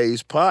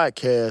today's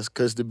podcast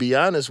because, to be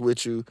honest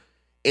with you,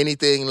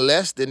 anything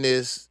less than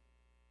this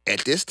at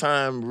this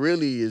time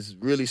really is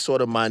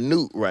sort of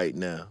minute right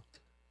now.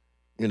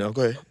 You know,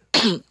 go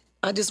ahead.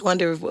 I just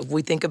wonder if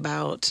we think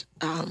about,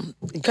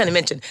 you kind of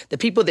mentioned, the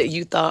people that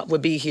you thought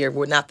would be here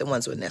were not the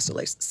ones who were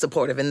necessarily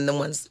supportive, and the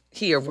ones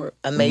here were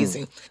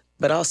amazing.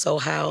 But also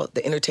how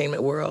the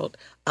entertainment world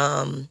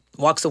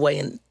walks away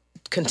and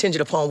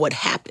contingent upon what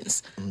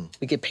happens.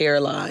 We get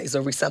paralyzed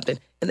or something,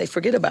 and they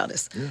forget about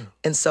us. Yeah.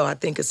 And so I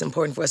think it's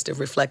important for us to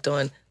reflect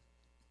on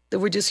that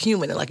we're just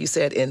human. And like you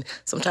said, and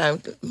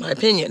sometimes, in my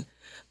opinion,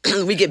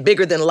 we get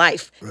bigger than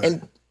life. Right.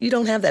 And you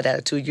don't have that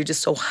attitude. You're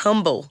just so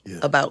humble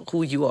about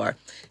who you are.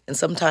 And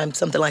sometimes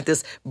something like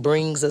this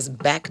brings us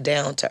back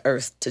down to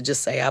earth to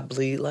just say, I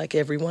bleed like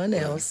everyone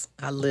else.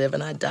 I live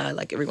and I die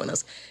like everyone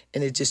else.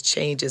 And it just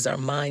changes our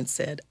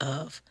mindset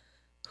of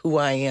who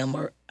I am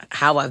or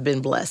how I've been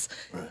blessed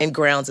and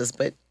grounds us.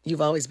 But you've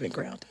always been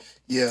grounded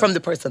from the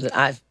person that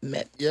I've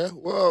met. Yeah,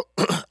 well,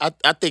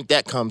 I think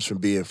that comes from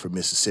being from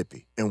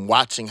Mississippi and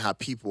watching how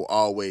people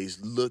always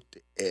looked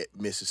at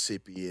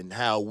Mississippi and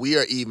how we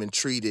are even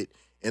treated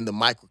in the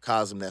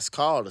microcosm that's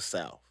called the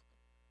South.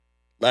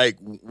 Like,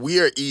 we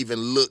are even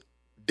looked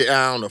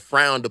down or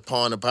frowned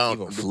upon about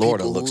even the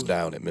Florida people looks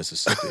down at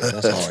Mississippi.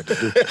 That's hard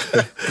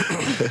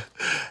to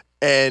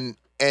do.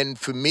 And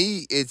for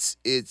me, it's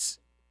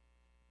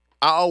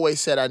I always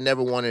said I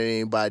never wanted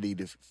anybody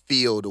to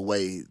feel the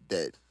way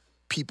that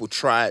people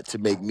tried to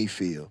make me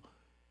feel.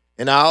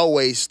 And I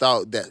always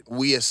thought that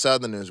we as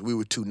Southerners, we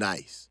were too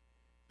nice.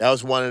 That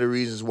was one of the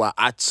reasons why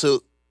I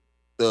took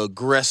the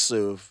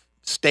aggressive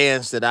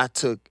stance that I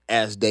took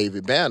as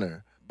David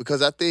Banner.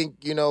 Because I think,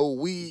 you know,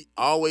 we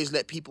always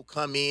let people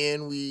come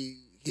in.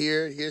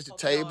 Here's the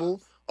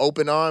table,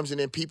 open arms, and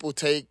then people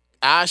take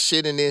our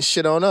shit and then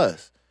shit on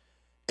us.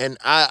 And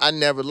I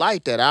never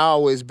liked that. I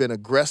always been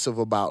aggressive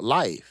about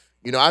life.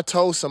 You know, I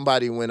told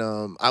somebody when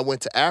I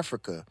went to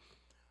Africa,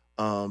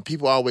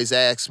 people always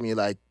ask me,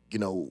 like, you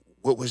know,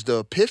 what was the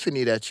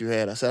epiphany that you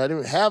had? I said, I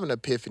didn't have an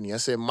epiphany. I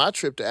said, my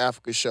trip to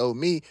Africa showed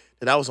me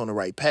that I was on the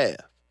right path.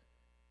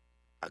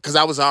 Because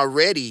I was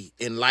already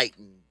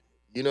enlightened.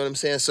 You know what I'm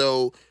saying?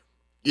 So,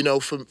 you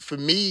know, for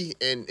me,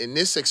 and in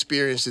this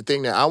experience, the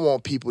thing that I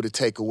want people to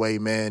take away,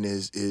 man,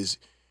 is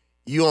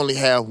you only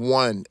have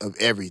one of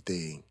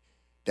everything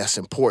that's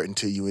important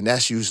to you, and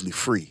that's usually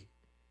free.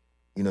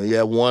 You know, you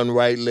have one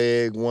right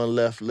leg, one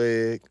left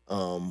leg.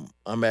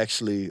 I'm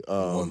actually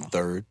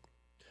 1/3.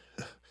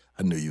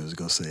 I knew you was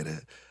gonna say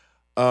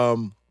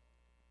that.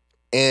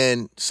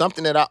 And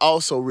something that I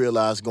also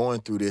realized going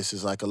through this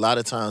is, like, a lot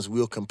of times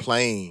we'll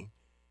complain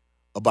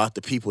about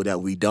the people that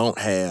we don't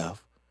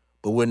have,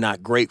 but we're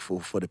not grateful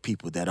for the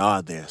people that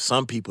are there.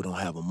 Some people don't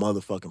have a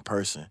motherfucking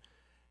person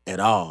at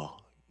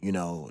all. You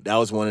know, that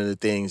was one of the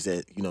things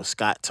that, you know,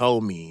 Scott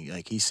told me.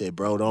 Like, he said,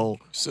 bro, don't.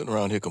 Sitting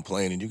around here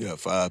complaining, you got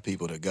 5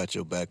 people that got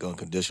your back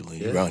unconditionally.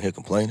 You around here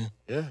complaining?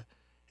 Yeah.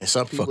 And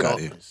some people Fuck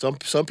outta here.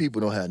 some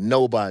people don't have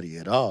nobody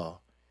at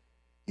all.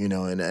 You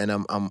know, and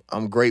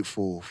I'm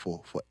grateful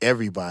for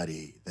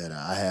everybody that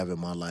I have in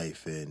my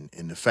life, and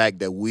the fact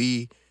that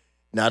we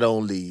not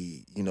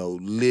only, you know,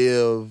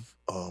 live,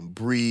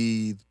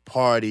 breathe,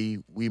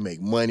 party, we make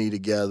money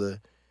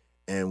together,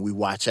 and we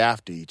watch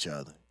after each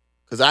other.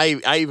 Because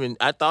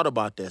I thought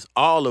about this.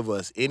 All of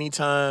us,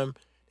 anytime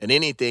and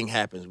anything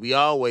happens, we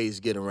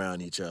always get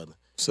around each other.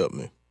 What's up,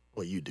 man?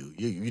 Well, you do.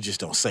 You just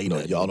don't say No,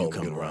 nothing. y'all when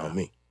don't you get around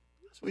me.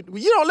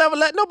 You don't ever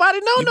let nobody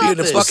know You be nothing. in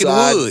the fucking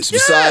woods.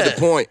 Beside Yeah. the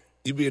point.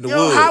 You be in the Yo,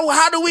 woods.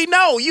 how do we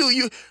know?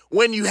 You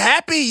when you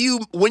happy, you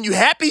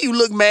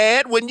look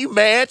mad. When you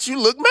mad, you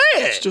look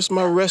It's mad. just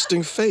my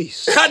resting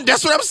face.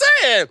 That's what I'm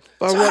saying.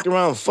 If I walked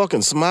around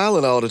fucking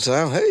smiling all the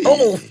time, hey.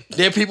 Oh,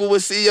 then people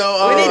would see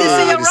your. We need to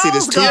see your you see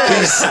this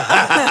rose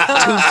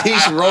gold.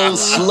 two-piece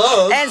rose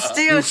slug. And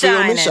still You feel me?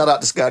 shining. Shout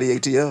out to Scotty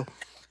ATL.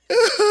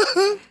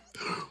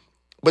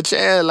 But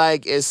yeah,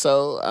 like it's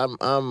so.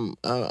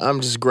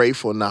 I'm just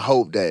grateful, and I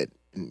hope that,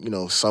 you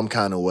know, some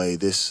kind of way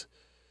this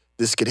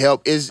could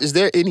help. Is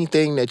there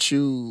anything that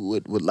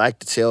you would like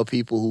to tell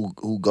people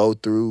who go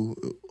through,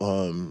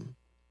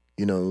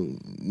 you know,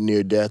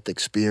 near death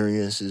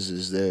experiences?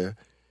 Is there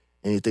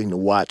anything to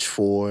watch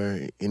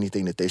for?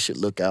 Anything that they should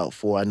look out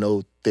for? I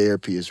know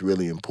therapy is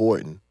really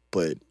important,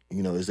 but,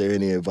 you know, is there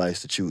any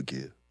advice that you would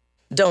give?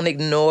 Don't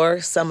ignore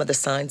some of the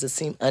signs that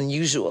seem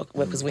unusual.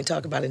 Because when we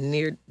talk about a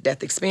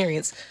near-death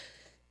experience,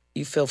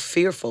 you feel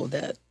fearful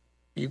that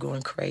you're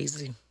going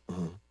crazy.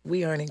 Mm-hmm.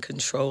 We aren't in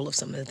control of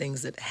some of the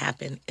things that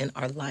happen in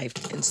our life.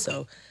 And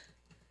so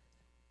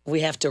we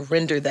have to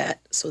render that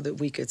so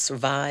that we could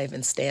survive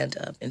and stand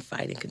up and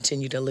fight and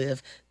continue to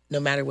live no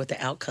matter what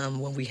the outcome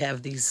when we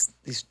have these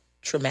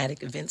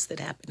traumatic events that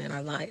happen in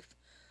our life.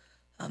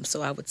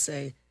 So I would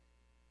say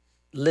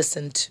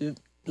listen to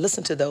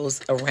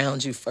those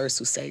around you first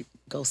who say,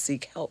 go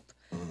seek help.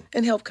 Mm-hmm.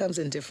 And help comes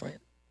in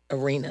different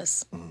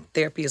arenas. Mm-hmm.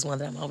 Therapy is one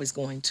that I'm always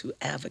going to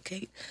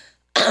advocate.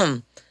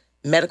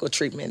 Medical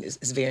treatment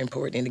is very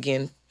important. And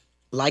again,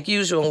 like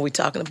usual, when we're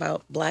talking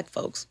about Black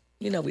folks,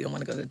 you know we don't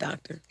want to go to the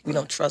doctor. We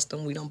don't trust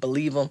them. We don't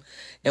believe them.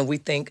 And we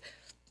think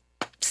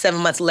 7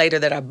 months later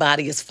that our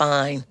body is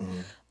fine.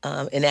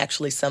 Mm-hmm. And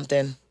actually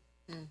something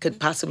could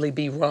possibly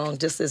be wrong.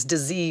 Just as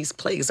disease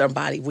plagues our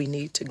body, we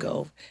need to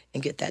go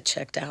and get that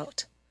checked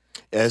out.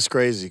 Yeah, it's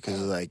crazy because,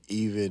 like,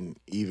 even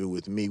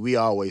with me, we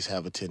always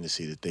have a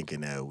tendency to thinking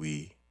that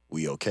we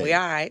okay. We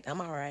all right. I'm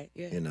all right.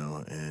 Yeah. You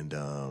know, and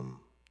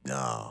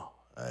no.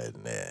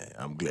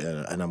 I'm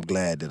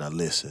glad that I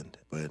listened,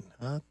 but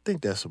I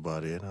think that's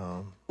about it.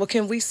 Well,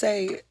 can we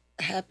say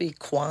Happy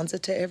Kwanzaa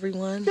to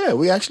everyone? Yeah,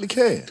 we actually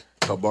can.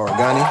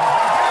 Baragani.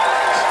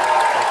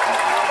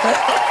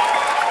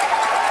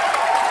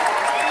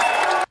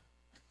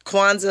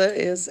 Kwanzaa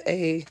is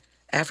a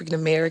African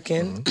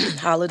American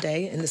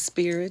holiday in the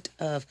spirit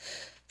of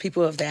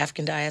people of the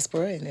African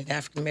diaspora and the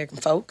African American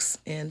folks,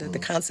 and the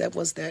concept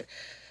was that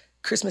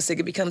Christmas, it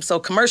could become so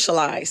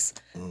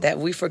commercialized that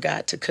we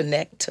forgot to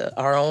connect to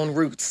our own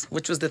roots,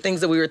 which was the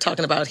things that we were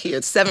talking about here.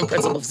 It's 7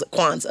 principles of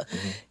Kwanzaa.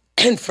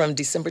 And from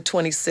December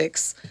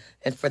 26th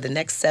and for the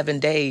next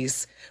 7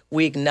 days,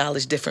 we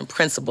acknowledge different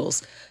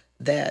principles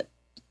that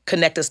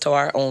connect us to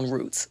our own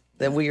roots,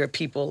 that we are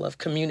people of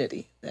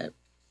community, that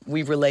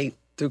we relate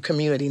through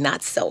community,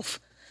 not self.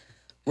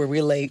 We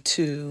relate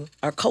to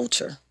our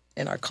culture,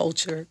 and our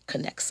culture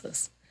connects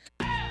us.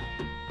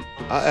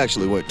 I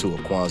actually went to a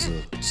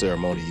Kwanzaa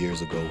ceremony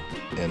years ago,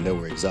 and there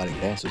were exotic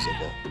dancers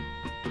involved.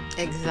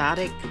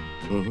 Exotic.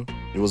 Mm-hmm.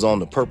 It was on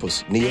the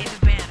Purpose, Nia.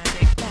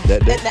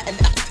 That day.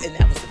 And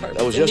that was the purpose.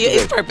 That was And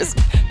yesterday. It's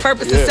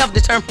purpose and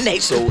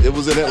self-determination. So it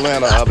was in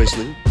Atlanta,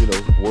 obviously, you know,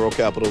 world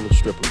capital of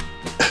strippers.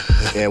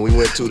 And we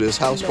went to this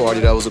house party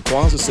that was a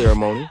Kwanzaa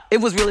ceremony.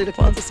 It was really the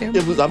Kwanzaa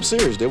ceremony? I'm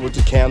serious. There were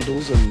the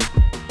candles, and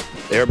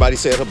everybody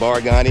said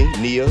Baragani,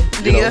 Nia,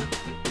 you know.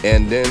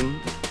 And then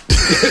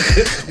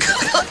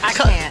I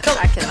cannot.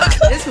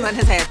 This one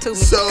has had too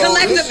many.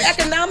 Collective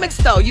economics,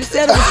 though. You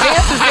said it was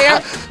dances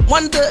there.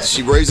 One of the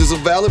she raises a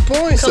valid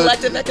point.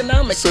 collective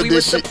economics. We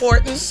were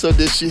supporting. So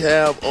did she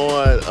have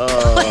on?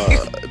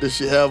 Did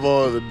she have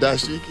on the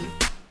dashiki?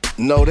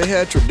 No, they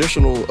had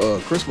traditional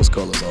Christmas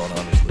colors on.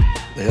 Honestly,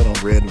 they had on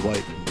red and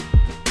white,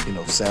 and, you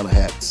know, Santa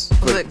hats.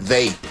 But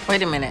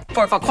Wait a minute.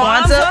 For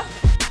Kwanzaa?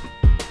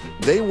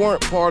 they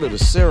weren't part of the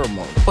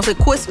ceremony. Was it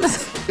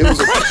Christmas? It was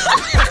a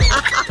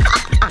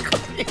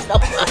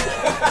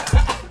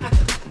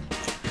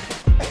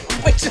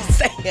What you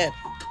saying?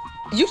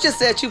 You just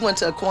said you went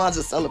to a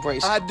Kwanzaa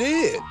celebration. I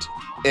did.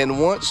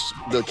 And once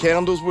the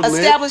candles were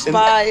Established lit,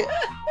 by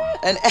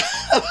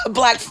a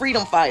black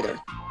freedom fighter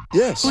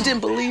yes, who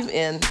didn't believe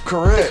in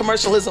correct the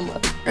commercialism of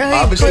it.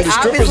 Obviously, the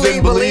strippers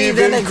didn't believe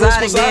in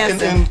exotic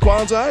Christmas and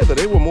Kwanzaa either.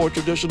 They were more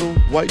traditional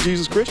white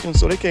Jesus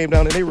Christians, so they came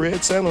down and they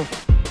read Santa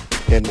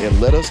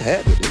and let us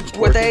have it. It was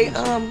Were they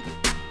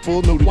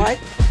full nudity. white?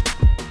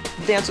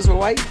 Dancers were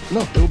white?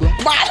 No, they were black.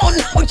 Well, I don't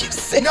know. You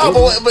said No,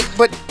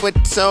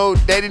 but so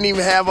they didn't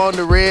even have on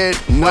the red,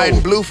 white,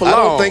 and blue for long. I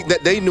don't think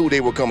that they knew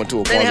they were coming to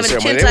a They didn't Kwanzaa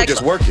have any ceremony. They were Kentite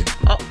just working.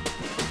 Oh.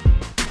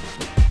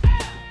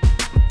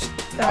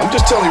 I'm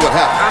just telling you what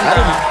happened.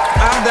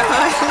 I'm done.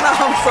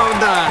 I'm so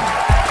done.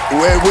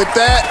 With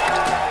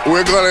that,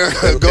 we're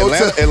gonna go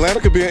to Atlanta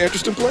could be an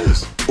interesting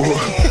place.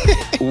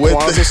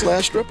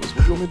 Kwanzaa/strippers.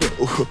 What do you want me to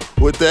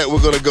do? With that,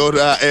 we're gonna go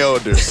to our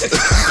elders.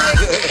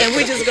 And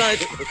we're just going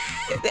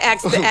to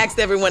ask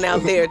everyone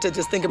out there to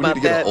just think about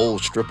We need to get that an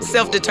old stripper.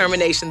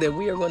 self-determination that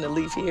we are going to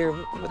leave here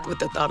with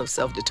the thought of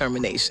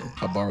self-determination.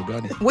 I borrow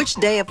gun. Which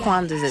day of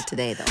Kwanzaa is it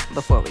today, though,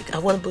 before we I go?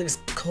 want to believe it's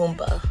Kumbh.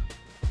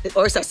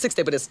 Or it's our 6th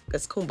day, but it's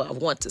Kumbh, I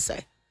want to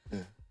say.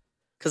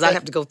 Because I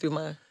have to go through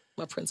my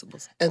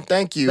principles. And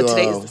thank you. But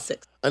today is the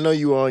 6th. I know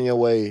you were on your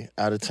way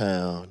out of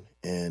town,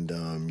 and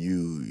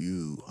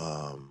you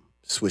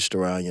switched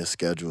around your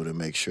schedule to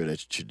make sure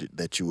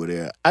that you were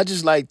there. I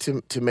just like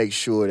to make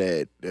sure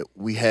that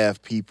we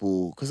have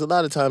people, because a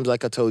lot of times,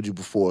 like I told you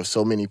before,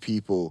 so many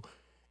people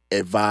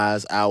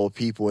advise our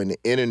people, and the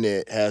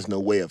internet has no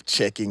way of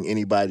checking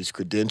anybody's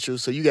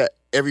credentials. So you got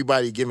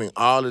everybody giving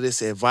all of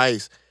this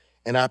advice,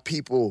 and our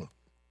people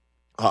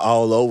are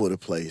all over the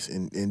place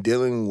and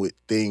dealing with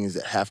things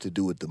that have to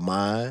do with the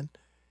mind.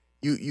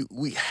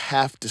 We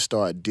have to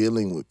start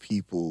dealing with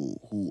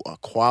people who are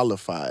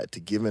qualified to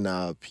giving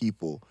our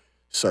people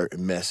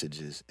certain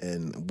messages.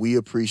 And we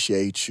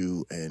appreciate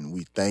you and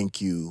we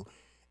thank you.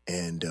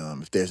 And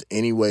if there's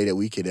any way that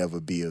we could ever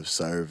be of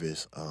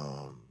service,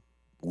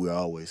 we're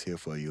always here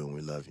for you and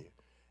we love you.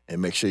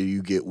 And make sure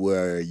you get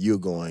where you're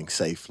going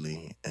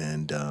safely.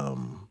 And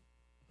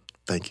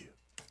thank you.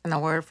 And a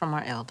word from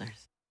our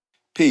elders.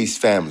 Peace,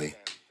 family.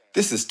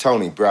 This is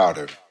Tony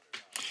Browder.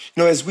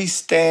 You know, as we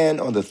stand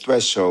on the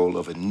threshold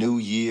of a new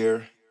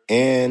year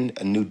and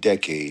a new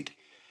decade,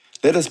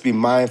 let us be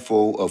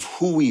mindful of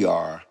who we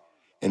are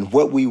and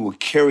what we will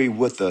carry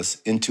with us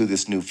into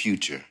this new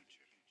future.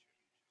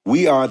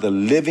 We are the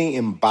living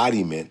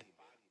embodiment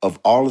of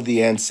all of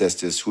the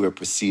ancestors who have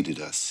preceded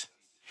us.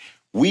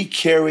 We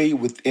carry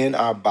within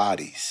our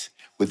bodies,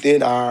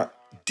 within our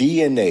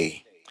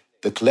DNA,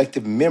 the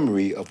collective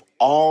memory of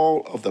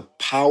all of the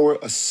power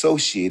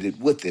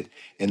associated with it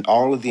and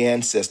all of the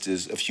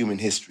ancestors of human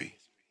history.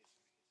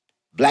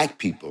 Black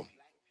people,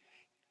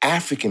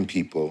 African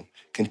people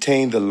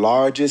contain the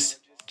largest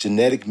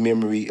genetic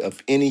memory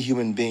of any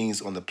human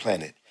beings on the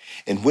planet.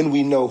 And when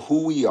we know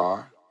who we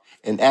are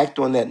and act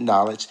on that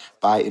knowledge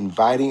by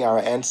inviting our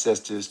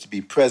ancestors to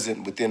be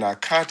present within our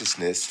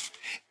consciousness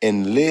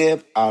and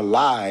live our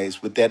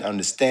lives with that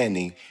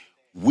understanding,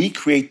 we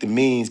create the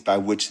means by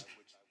which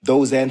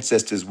those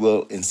ancestors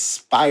will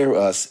inspire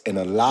us and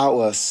allow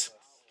us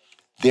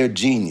their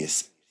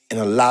genius and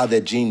allow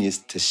that genius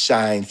to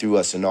shine through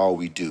us in all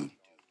we do.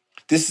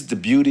 This is the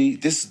beauty,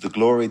 this is the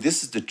glory,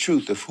 this is the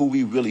truth of who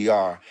we really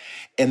are.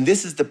 And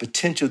this is the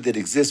potential that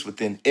exists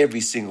within every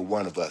single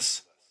one of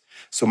us.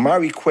 So my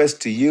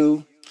request to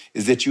you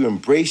is that you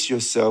embrace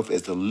yourself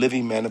as the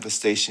living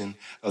manifestation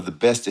of the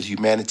best that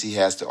humanity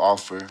has to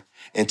offer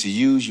and to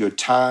use your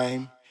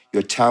time,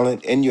 your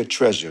talent, and your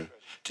treasure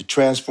to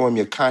transform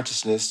your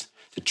consciousness,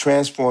 to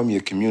transform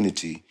your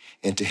community,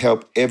 and to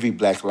help every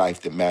Black life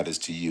that matters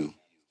to you.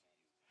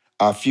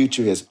 Our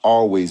future has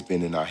always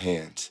been in our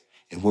hands.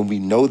 And when we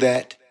know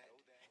that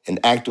and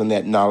act on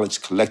that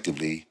knowledge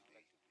collectively,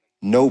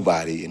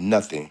 nobody and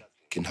nothing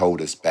can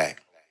hold us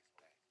back.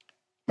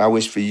 My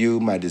wish for you,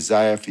 my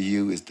desire for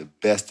you is the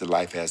best that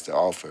life has to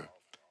offer,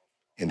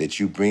 and that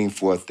you bring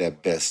forth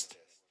that best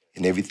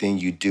in everything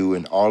you do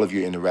and all of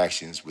your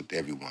interactions with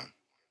everyone.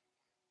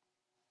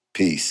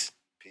 Peace.